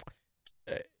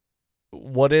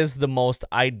 What is the most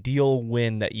ideal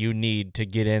win that you need to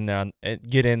get in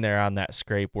there on that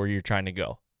scrape where you're trying to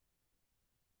go?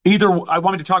 Either I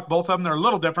want me to talk both of them. They're a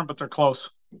little different, but they're close.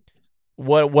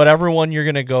 Whatever one you're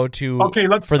gonna go to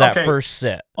for that first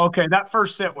sit. Okay, that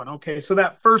first sit one. Okay, so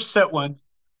that first sit one,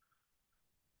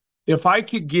 if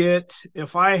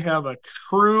I have a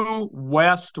true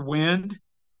west wind,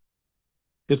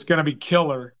 it's going to be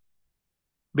killer,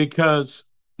 because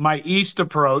my east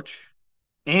approach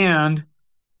and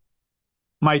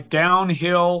my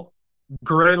downhill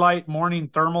gray light morning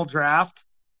thermal draft,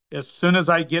 as soon as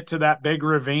I get to that big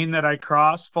ravine that I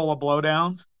cross full of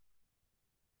blowdowns,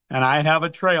 and I have a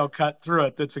trail cut through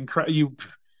it that's incredible.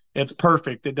 It's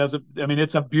perfect.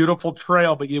 It's a beautiful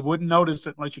trail, but you wouldn't notice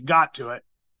it unless you got to it.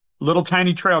 Little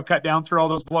tiny trail cut down through all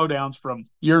those blowdowns from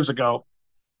years ago.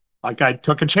 Like I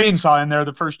took a chainsaw in there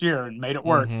the first year and made it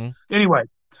work. Mm-hmm. Anyway,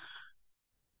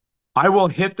 I will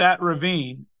hit that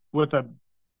ravine with a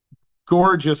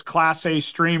gorgeous Class A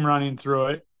stream running through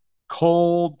it,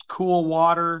 cold, cool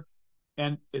water.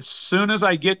 And as soon as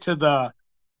I get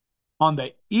on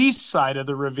the east side of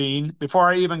the ravine, before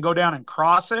I even go down and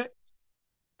cross it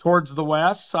towards the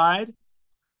west side,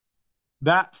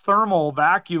 that thermal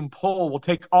vacuum pull will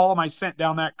take all of my scent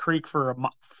down that creek for a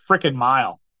freaking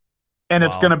mile. And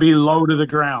it's going Wow. to be low to the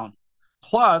ground.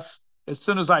 Plus, as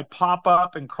soon as I pop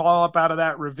up and crawl up out of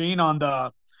that ravine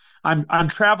I'm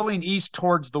traveling east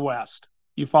towards the west.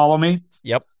 You follow me?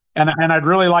 Yep. And I'd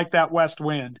really like that west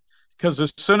wind, because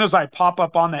as soon as I pop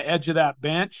up on the edge of that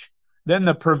bench, then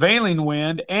the prevailing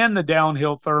wind and the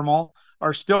downhill thermal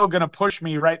are still going to push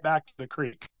me right back to the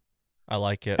creek. I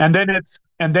like it. And then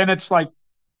it's like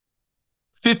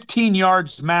 15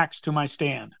 yards max to my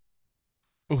stand.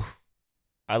 Oof.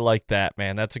 I like that,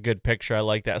 man. That's a good picture. I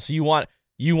like that. So you want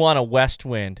a west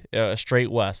wind, a straight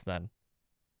west then.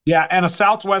 Yeah, and a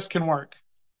southwest can work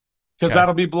because Okay.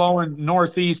 that'll be blowing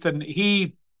northeast. And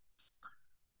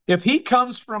if he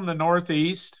comes from the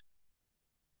northeast,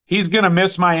 he's going to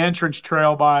miss my entrance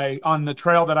trail on the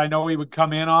trail that I know he would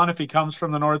come in on if he comes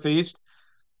from the northeast.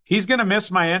 He's going to miss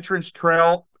my entrance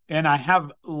trail, and I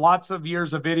have lots of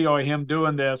years of video of him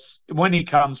doing this when he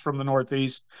comes from the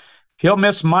northeast. He'll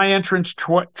miss my entrance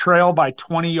trail by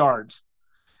 20 yards,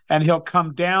 and he'll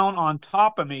come down on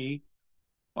top of me.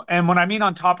 And what I mean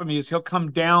on top of me is he'll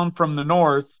come down from the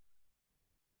north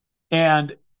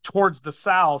and towards the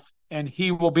south, and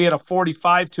he will be at a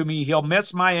 45 to me. He'll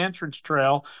miss my entrance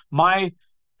trail. My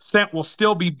scent will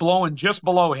still be blowing just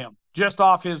below him, just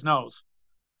off his nose.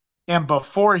 And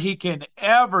before he can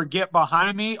ever get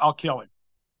behind me, I'll kill him.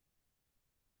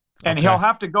 And Okay. he'll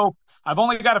have to go. I've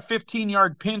only got a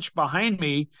 15-yard pinch behind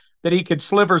me that he could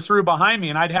sliver through behind me,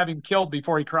 and I'd have him killed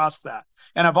before he crossed that.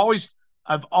 And I've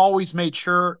always made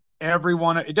sure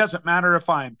everyone, it doesn't matter if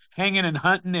I'm hanging and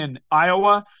hunting in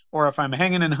Iowa or if I'm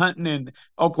hanging and hunting in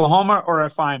Oklahoma or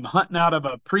if I'm hunting out of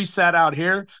a preset out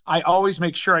here, I always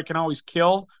make sure I can always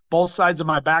kill both sides of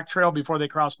my back trail before they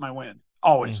cross my wind.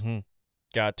 Always. Mm-hmm.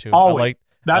 Got to. Always.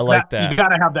 I like You that. got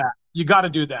to have that. You got to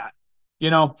do that.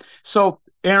 So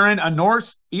Aaron,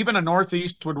 even a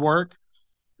northeast would work.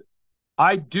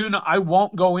 I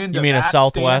won't go into You mean a that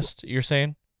southwest, you're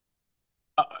saying?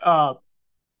 stand.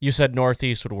 You said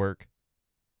northeast would work.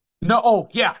 No, oh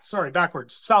yeah, sorry,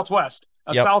 backwards. Southwest.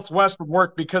 A Yep. southwest would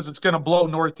work because it's going to blow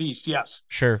northeast. Yes.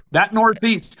 Sure. That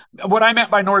northeast. What I meant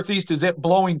by northeast is it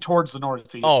blowing towards the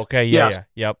northeast. Oh, okay. Yeah, Yes.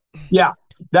 yeah. Yep. Yeah.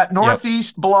 That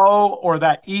northeast blow or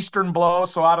that eastern blow,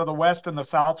 so out of the west and the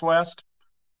southwest,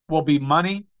 will be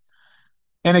money.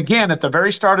 And again, at the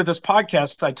very start of this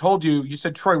podcast, I told you, you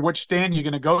said, Troy, which stand you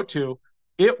going to go to?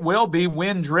 It will be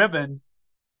wind driven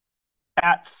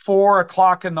at 4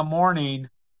 o'clock in the morning.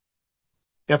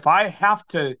 If I have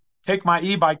to take my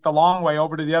e-bike the long way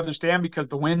over to the other stand because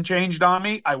the wind changed on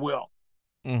me, I will.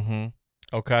 Mm-hmm.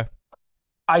 Okay.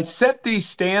 I set these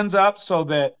stands up so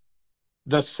that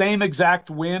the same exact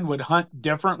wind would hunt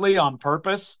differently on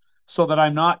purpose so that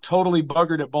I'm not totally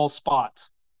buggered at both spots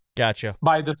Gotcha.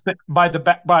 by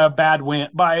a bad wind,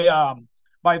 by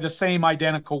the same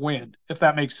identical wind, if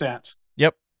that makes sense.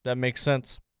 Yep. That makes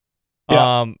sense.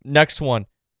 Yeah. Next one.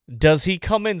 Does he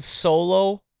come in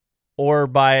solo or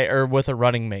with a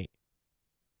running mate?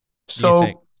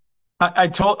 think?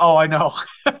 So I know.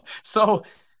 So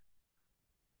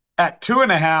at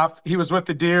 2.5, he was with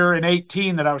the deer in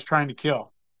 18 that I was trying to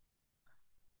kill.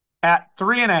 At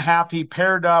 3.5, he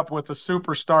paired up with a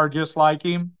superstar just like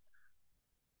him.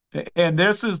 And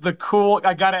this is I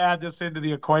got to add this into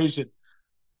the equation.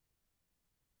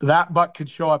 That buck could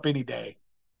show up any day.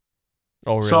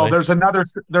 Oh, really? So there's another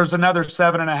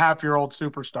 7.5-year-old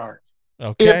superstar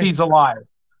okay. if he's alive.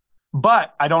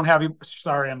 But I don't have him.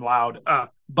 Sorry, I'm loud.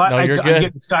 But No, you're good. I'm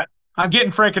getting excited. I'm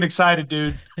getting freaking excited,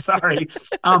 dude. Sorry.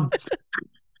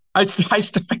 I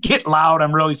get loud.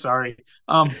 I'm really sorry.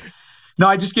 No,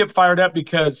 I just get fired up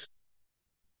because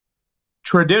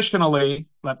traditionally,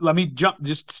 let me jump,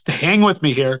 just hang with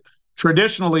me here.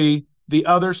 Traditionally, the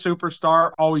other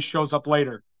superstar always shows up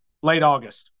later, late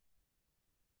August.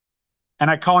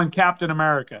 And I call him Captain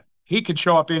America. He could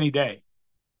show up any day.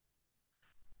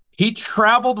 He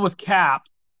traveled with Cap,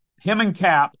 him and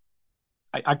Cap.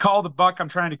 I call the buck I'm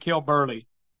trying to kill Burley,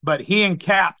 but he and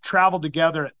Cap traveled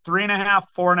together at 3.5,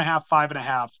 4.5,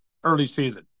 5.5 early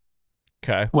season.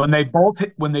 Okay. When they both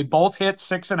hit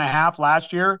 6.5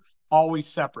 last year, always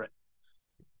separate.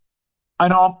 And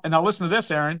now listen to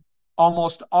this, Aaron.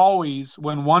 Almost always,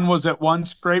 when one was at one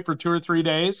scrape for 2 or 3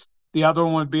 days, the other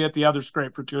one would be at the other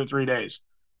scrape for 2 or 3 days.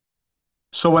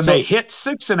 So when they hit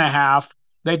 6.5,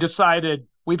 they decided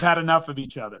we've had enough of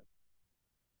each other.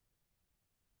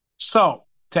 So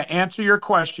to answer your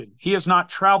question, he has not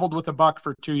traveled with a buck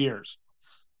for 2 years.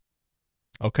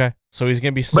 Okay. So he's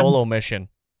going to be solo mission.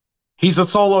 He's a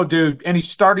solo dude, and he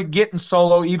started getting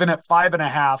solo even at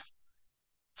 5.5.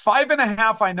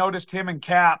 5.5, I noticed him and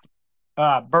Cap,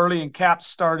 Burley and Cap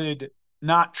started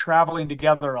not traveling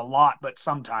together a lot, but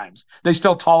sometimes. They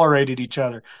still tolerated each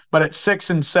other. But at 6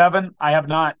 and 7, I have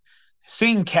not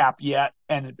seen Cap yet,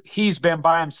 and he's been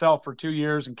by himself for 2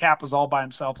 years, and Cap was all by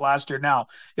himself last year. Now,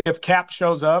 if Cap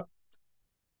shows up,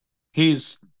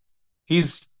 he's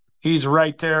he's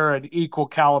right there an equal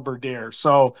caliber deer.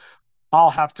 So I'll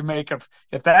have to make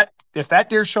if that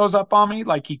deer shows up on me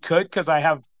like he could, because I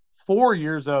have 4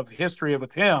 years of history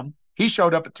with him. He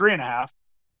showed up at 3.5,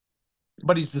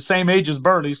 but he's the same age as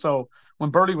Burley. So when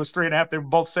Burley was 3.5, they were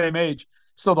both same age.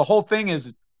 So the whole thing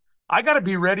is I got to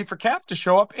be ready for Cap to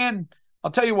show up. And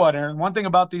I'll tell you what, Aaron, one thing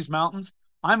about these mountains,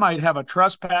 I might have a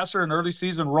trespasser in early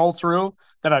season roll through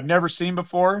that I've never seen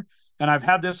before. And I've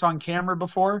had this on camera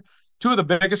before. Two of the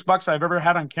biggest bucks I've ever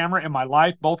had on camera in my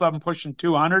life, both of them pushing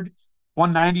 200,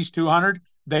 190s, 200.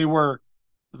 They were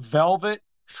velvet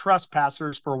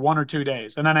trespassers for 1 or 2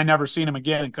 days. And then I never seen them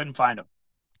again and couldn't find them.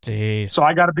 Jeez. So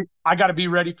I gotta be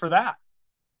ready for that.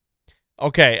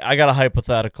 Okay, I got a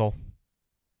hypothetical.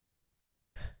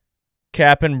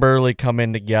 Cap and Burley come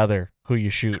in together. Who you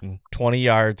shooting? 20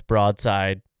 yards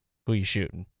broadside. Who you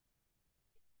shooting?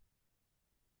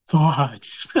 God,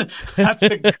 that's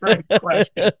a great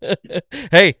question.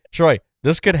 Hey, Troy,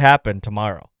 this could happen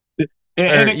tomorrow.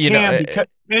 And it can, because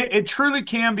it truly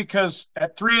can, because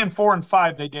at 3 and 4 and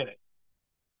 5 they did it.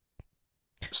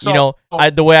 So,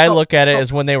 the way I look at it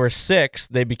is when they were 6,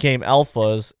 they became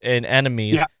alphas and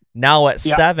enemies. Yeah. Now at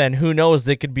 7, who knows?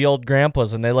 They could be old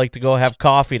grandpas and they like to go have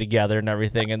coffee together and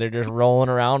everything, and they're just rolling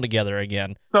around together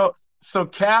again. So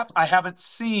Cap, I haven't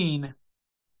seen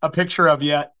a picture of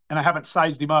yet, and I haven't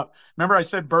sized him up. Remember I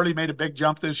said Burley made a big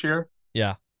jump this year?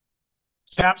 Yeah.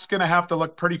 Cap's going to have to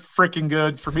look pretty freaking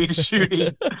good for me to shoot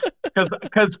him,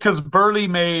 because Burley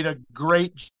made a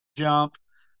great jump,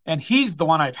 and he's the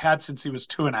one I've had since he was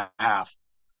 2.5.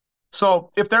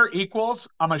 So if they're equals,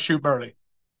 I'm going to shoot Burley.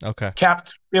 Okay. Cap,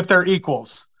 if they're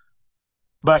equals.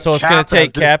 But so it's going to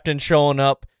take Captain showing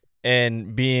up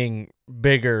and being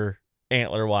bigger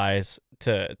antler-wise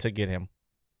to get him.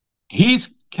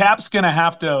 Cap's going to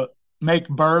have to make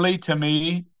Burley, to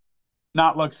me,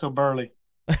 not look so burly.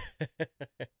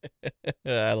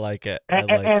 I like it.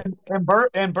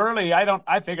 And Burley,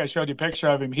 I think I showed you a picture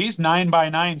of him. He's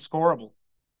 9x9 scoreable.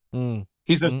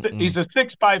 He's a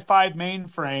 6x5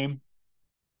 mainframe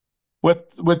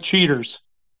with cheaters,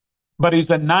 but he's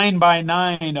a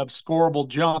 9x9 of scoreable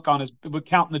junk on his,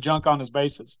 counting the junk on his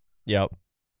bases. Yep.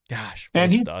 Gosh,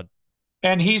 what a stud.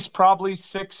 And he's probably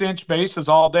 6-inch bases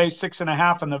all day,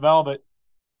 6.5 in the velvet.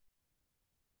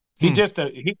 He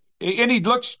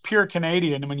looks pure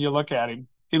Canadian when you look at him.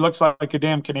 He looks like a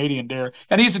damn Canadian deer.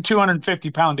 And he's a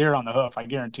 250-pound deer on the hoof. I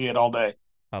guarantee it all day.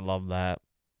 I love that.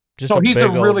 So he's a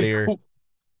really cool,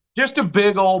 just a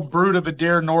big old brute of a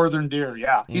deer, northern deer.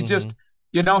 Yeah. He's just,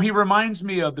 he reminds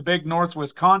me of the big North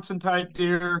Wisconsin type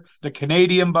deer, the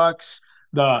Canadian bucks,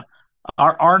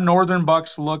 our northern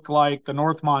bucks look like the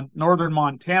northern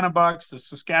Montana bucks, the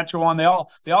Saskatchewan. They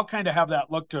all kind of have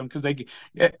that look to them, because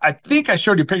I think I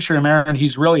showed you a picture of him, Aaron.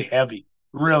 He's really heavy,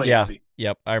 heavy.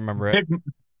 Yep, I remember it.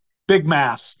 Big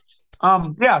mass.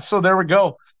 So there we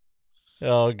go.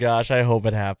 Oh gosh, I hope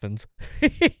it happens.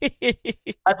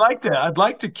 I'd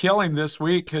like to kill him this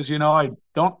week, because not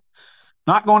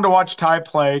going to watch Ty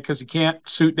play because he can't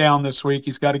suit down this week.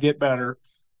 He's got to get better.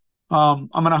 I'm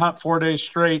going to hunt 4 days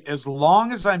straight as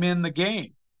long as I'm in the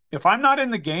game. If I'm not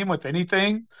in the game with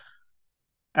anything,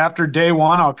 after day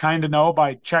one, I'll kind of know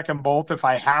by checking both if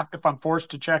I'm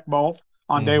forced to check both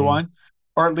on day one,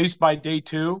 or at least by day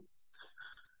 2.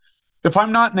 If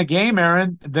I'm not in the game,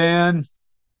 Aaron, then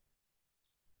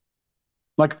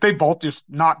like if they both just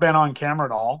not been on camera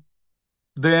at all,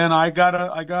 then I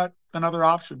got another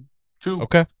option too.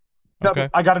 Okay.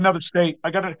 I got another state.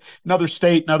 I got another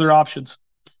state and other options.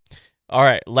 All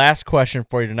right, last question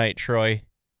for you tonight, Troy.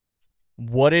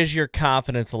 What is your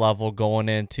confidence level going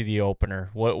into the opener?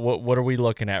 What are we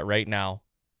looking at right now?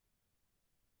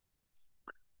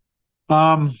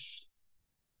 On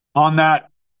that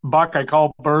buck I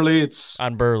call Burley, it's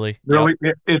on Burley. Really,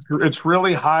 it's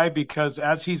really high, because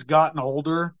as he's gotten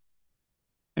older,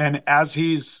 and as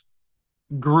he's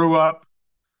grew up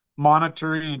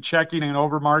monitoring and checking and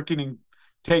overmarking and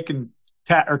taking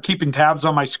keeping tabs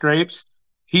on my scrapes,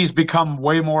 he's become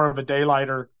way more of a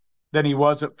daylighter than he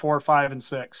was at 4, 5, and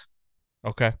 6.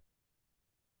 Okay.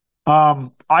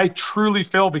 I truly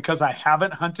feel, because I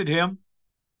haven't hunted him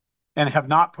and have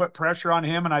not put pressure on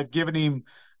him, and I've given him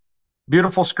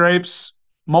beautiful scrapes,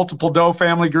 multiple doe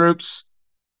family groups.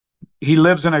 He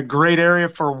lives in a great area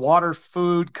for water,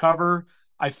 food, cover.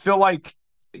 I feel like,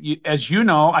 as you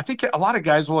know, I think a lot of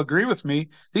guys will agree with me,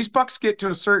 these bucks get to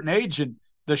a certain age, and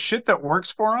the shit that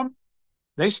works for them,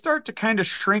 they start to kind of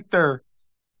shrink their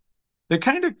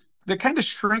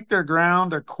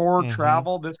ground, their core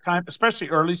travel this time, especially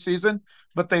early season.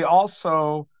 But they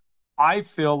also, I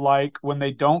feel like, when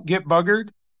they don't get buggered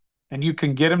and you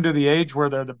can get them to the age where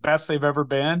they're the best they've ever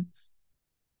been,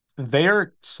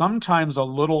 they're sometimes a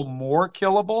little more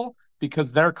killable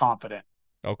because they're confident.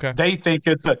 Okay. They think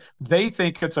it's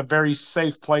a very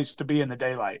safe place to be in the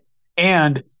daylight.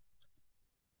 And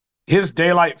his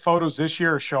daylight photos this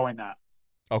year are showing that.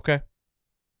 Okay.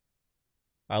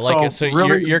 I like So it. So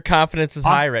really, your confidence is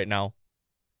high right now.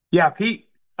 Yeah,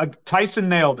 Tyson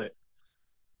nailed it.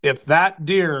 If that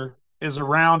deer is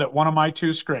around at one of my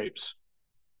 2 scrapes,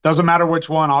 doesn't matter which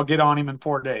one, I'll get on him in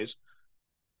 4 days.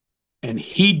 And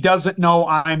he doesn't know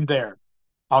I'm there,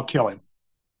 I'll kill him.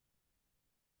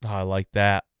 Oh, I like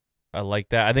that.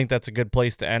 I think that's a good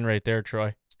place to end right there,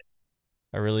 Troy.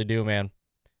 I really do, man.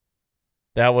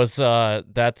 That was I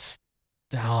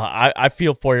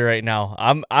feel for you right now.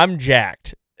 I'm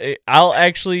jacked. I'll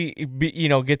actually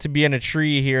get to be in a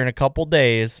tree here in a couple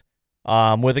days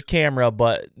with a camera,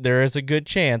 but there is a good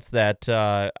chance that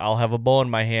I'll have a bow in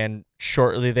my hand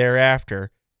shortly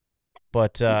thereafter.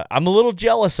 But I'm a little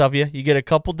jealous of you. You get a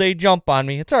couple day jump on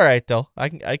me. It's all right though. I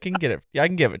can get it. I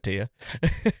can give it to you.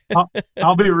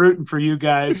 I'll be rooting for you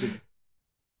guys. If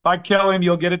I kill him,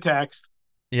 you'll get a text.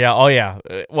 Yeah. Oh yeah.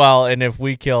 Well, and if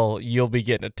we kill, you'll be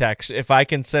getting a text. If I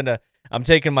can I'm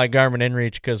taking my Garmin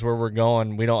InReach because where we're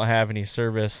going, we don't have any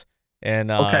service, and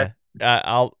Okay.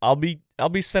 I'll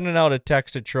be sending out a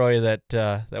text to Troy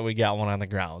that we got one on the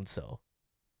ground. So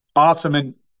Awesome.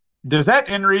 And does that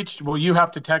InReach, will you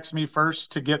have to text me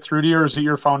first to get through to you, or is it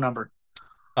your phone number?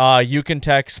 you can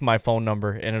text my phone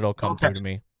number and it'll come through to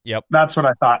me. Yep. That's what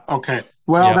I thought. Okay.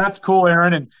 Well, Yep. That's cool,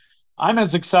 Aaron. And I'm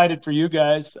as excited for you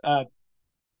guys.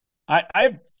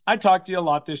 I talked to you a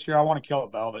lot this year. I want to kill a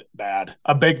velvet bad,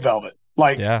 a big velvet,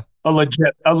 like Yeah. a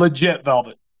legit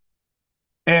velvet.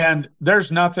 And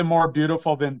there's nothing more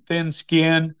beautiful than thin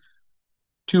skin,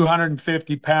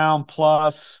 250-pound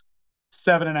plus,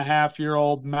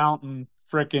 7.5-year-old mountain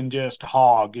freaking just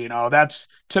hog. That's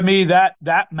to me that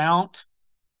mount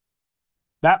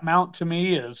to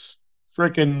me is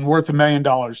freaking worth $1 million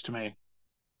to me,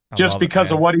 I just love it,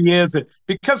 because of man. what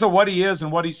he is,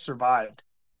 and what he's survived.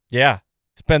 Yeah.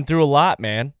 He's been through a lot,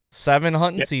 man. 7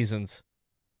 hunting Yes. seasons.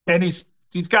 And he's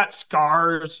got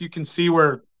scars. You can see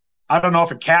where, I don't know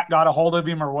if a cat got a hold of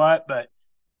him or what, but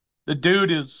the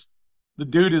dude is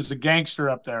a gangster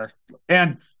up there.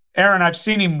 And Aaron, I've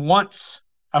seen him once.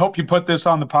 I hope you put this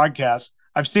on the podcast.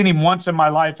 I've seen him once in my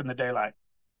life in the daylight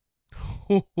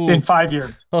in 5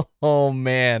 years. Oh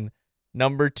man.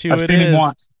 Number 2 I've it seen him is.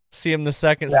 once. See him the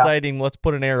second Yeah. sighting. Let's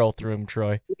put an arrow through him,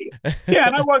 Troy. Yeah,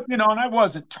 and I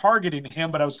wasn't targeting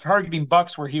him, but I was targeting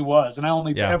bucks where he was, and I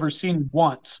only ever seen him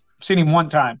once. Seen him one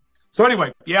time. So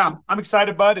anyway, yeah, I'm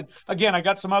excited, bud. And again, I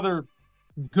got some other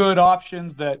good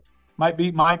options that might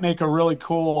make a really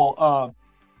cool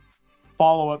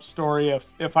follow-up story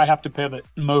if I have to pivot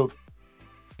and move.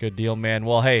 Good deal, man.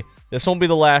 Well, hey, this won't be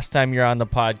the last time you're on the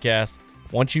podcast.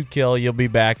 Once you kill, you'll be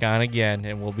back on again,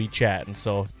 and we'll be chatting.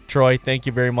 So, Troy, thank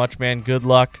you very much, man. Good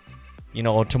luck,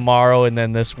 tomorrow and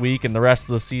then this week and the rest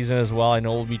of the season as well. I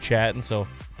know we'll be chatting, so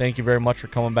thank you very much for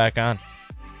coming back on.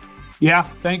 Yeah,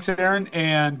 thanks, Aaron,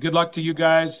 and good luck to you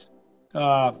guys.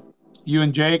 You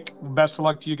and Jake, best of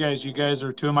luck to you guys. You guys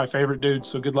are 2 of my favorite dudes,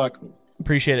 so good luck.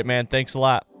 Appreciate it, man. Thanks a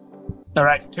lot. All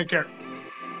right, take care.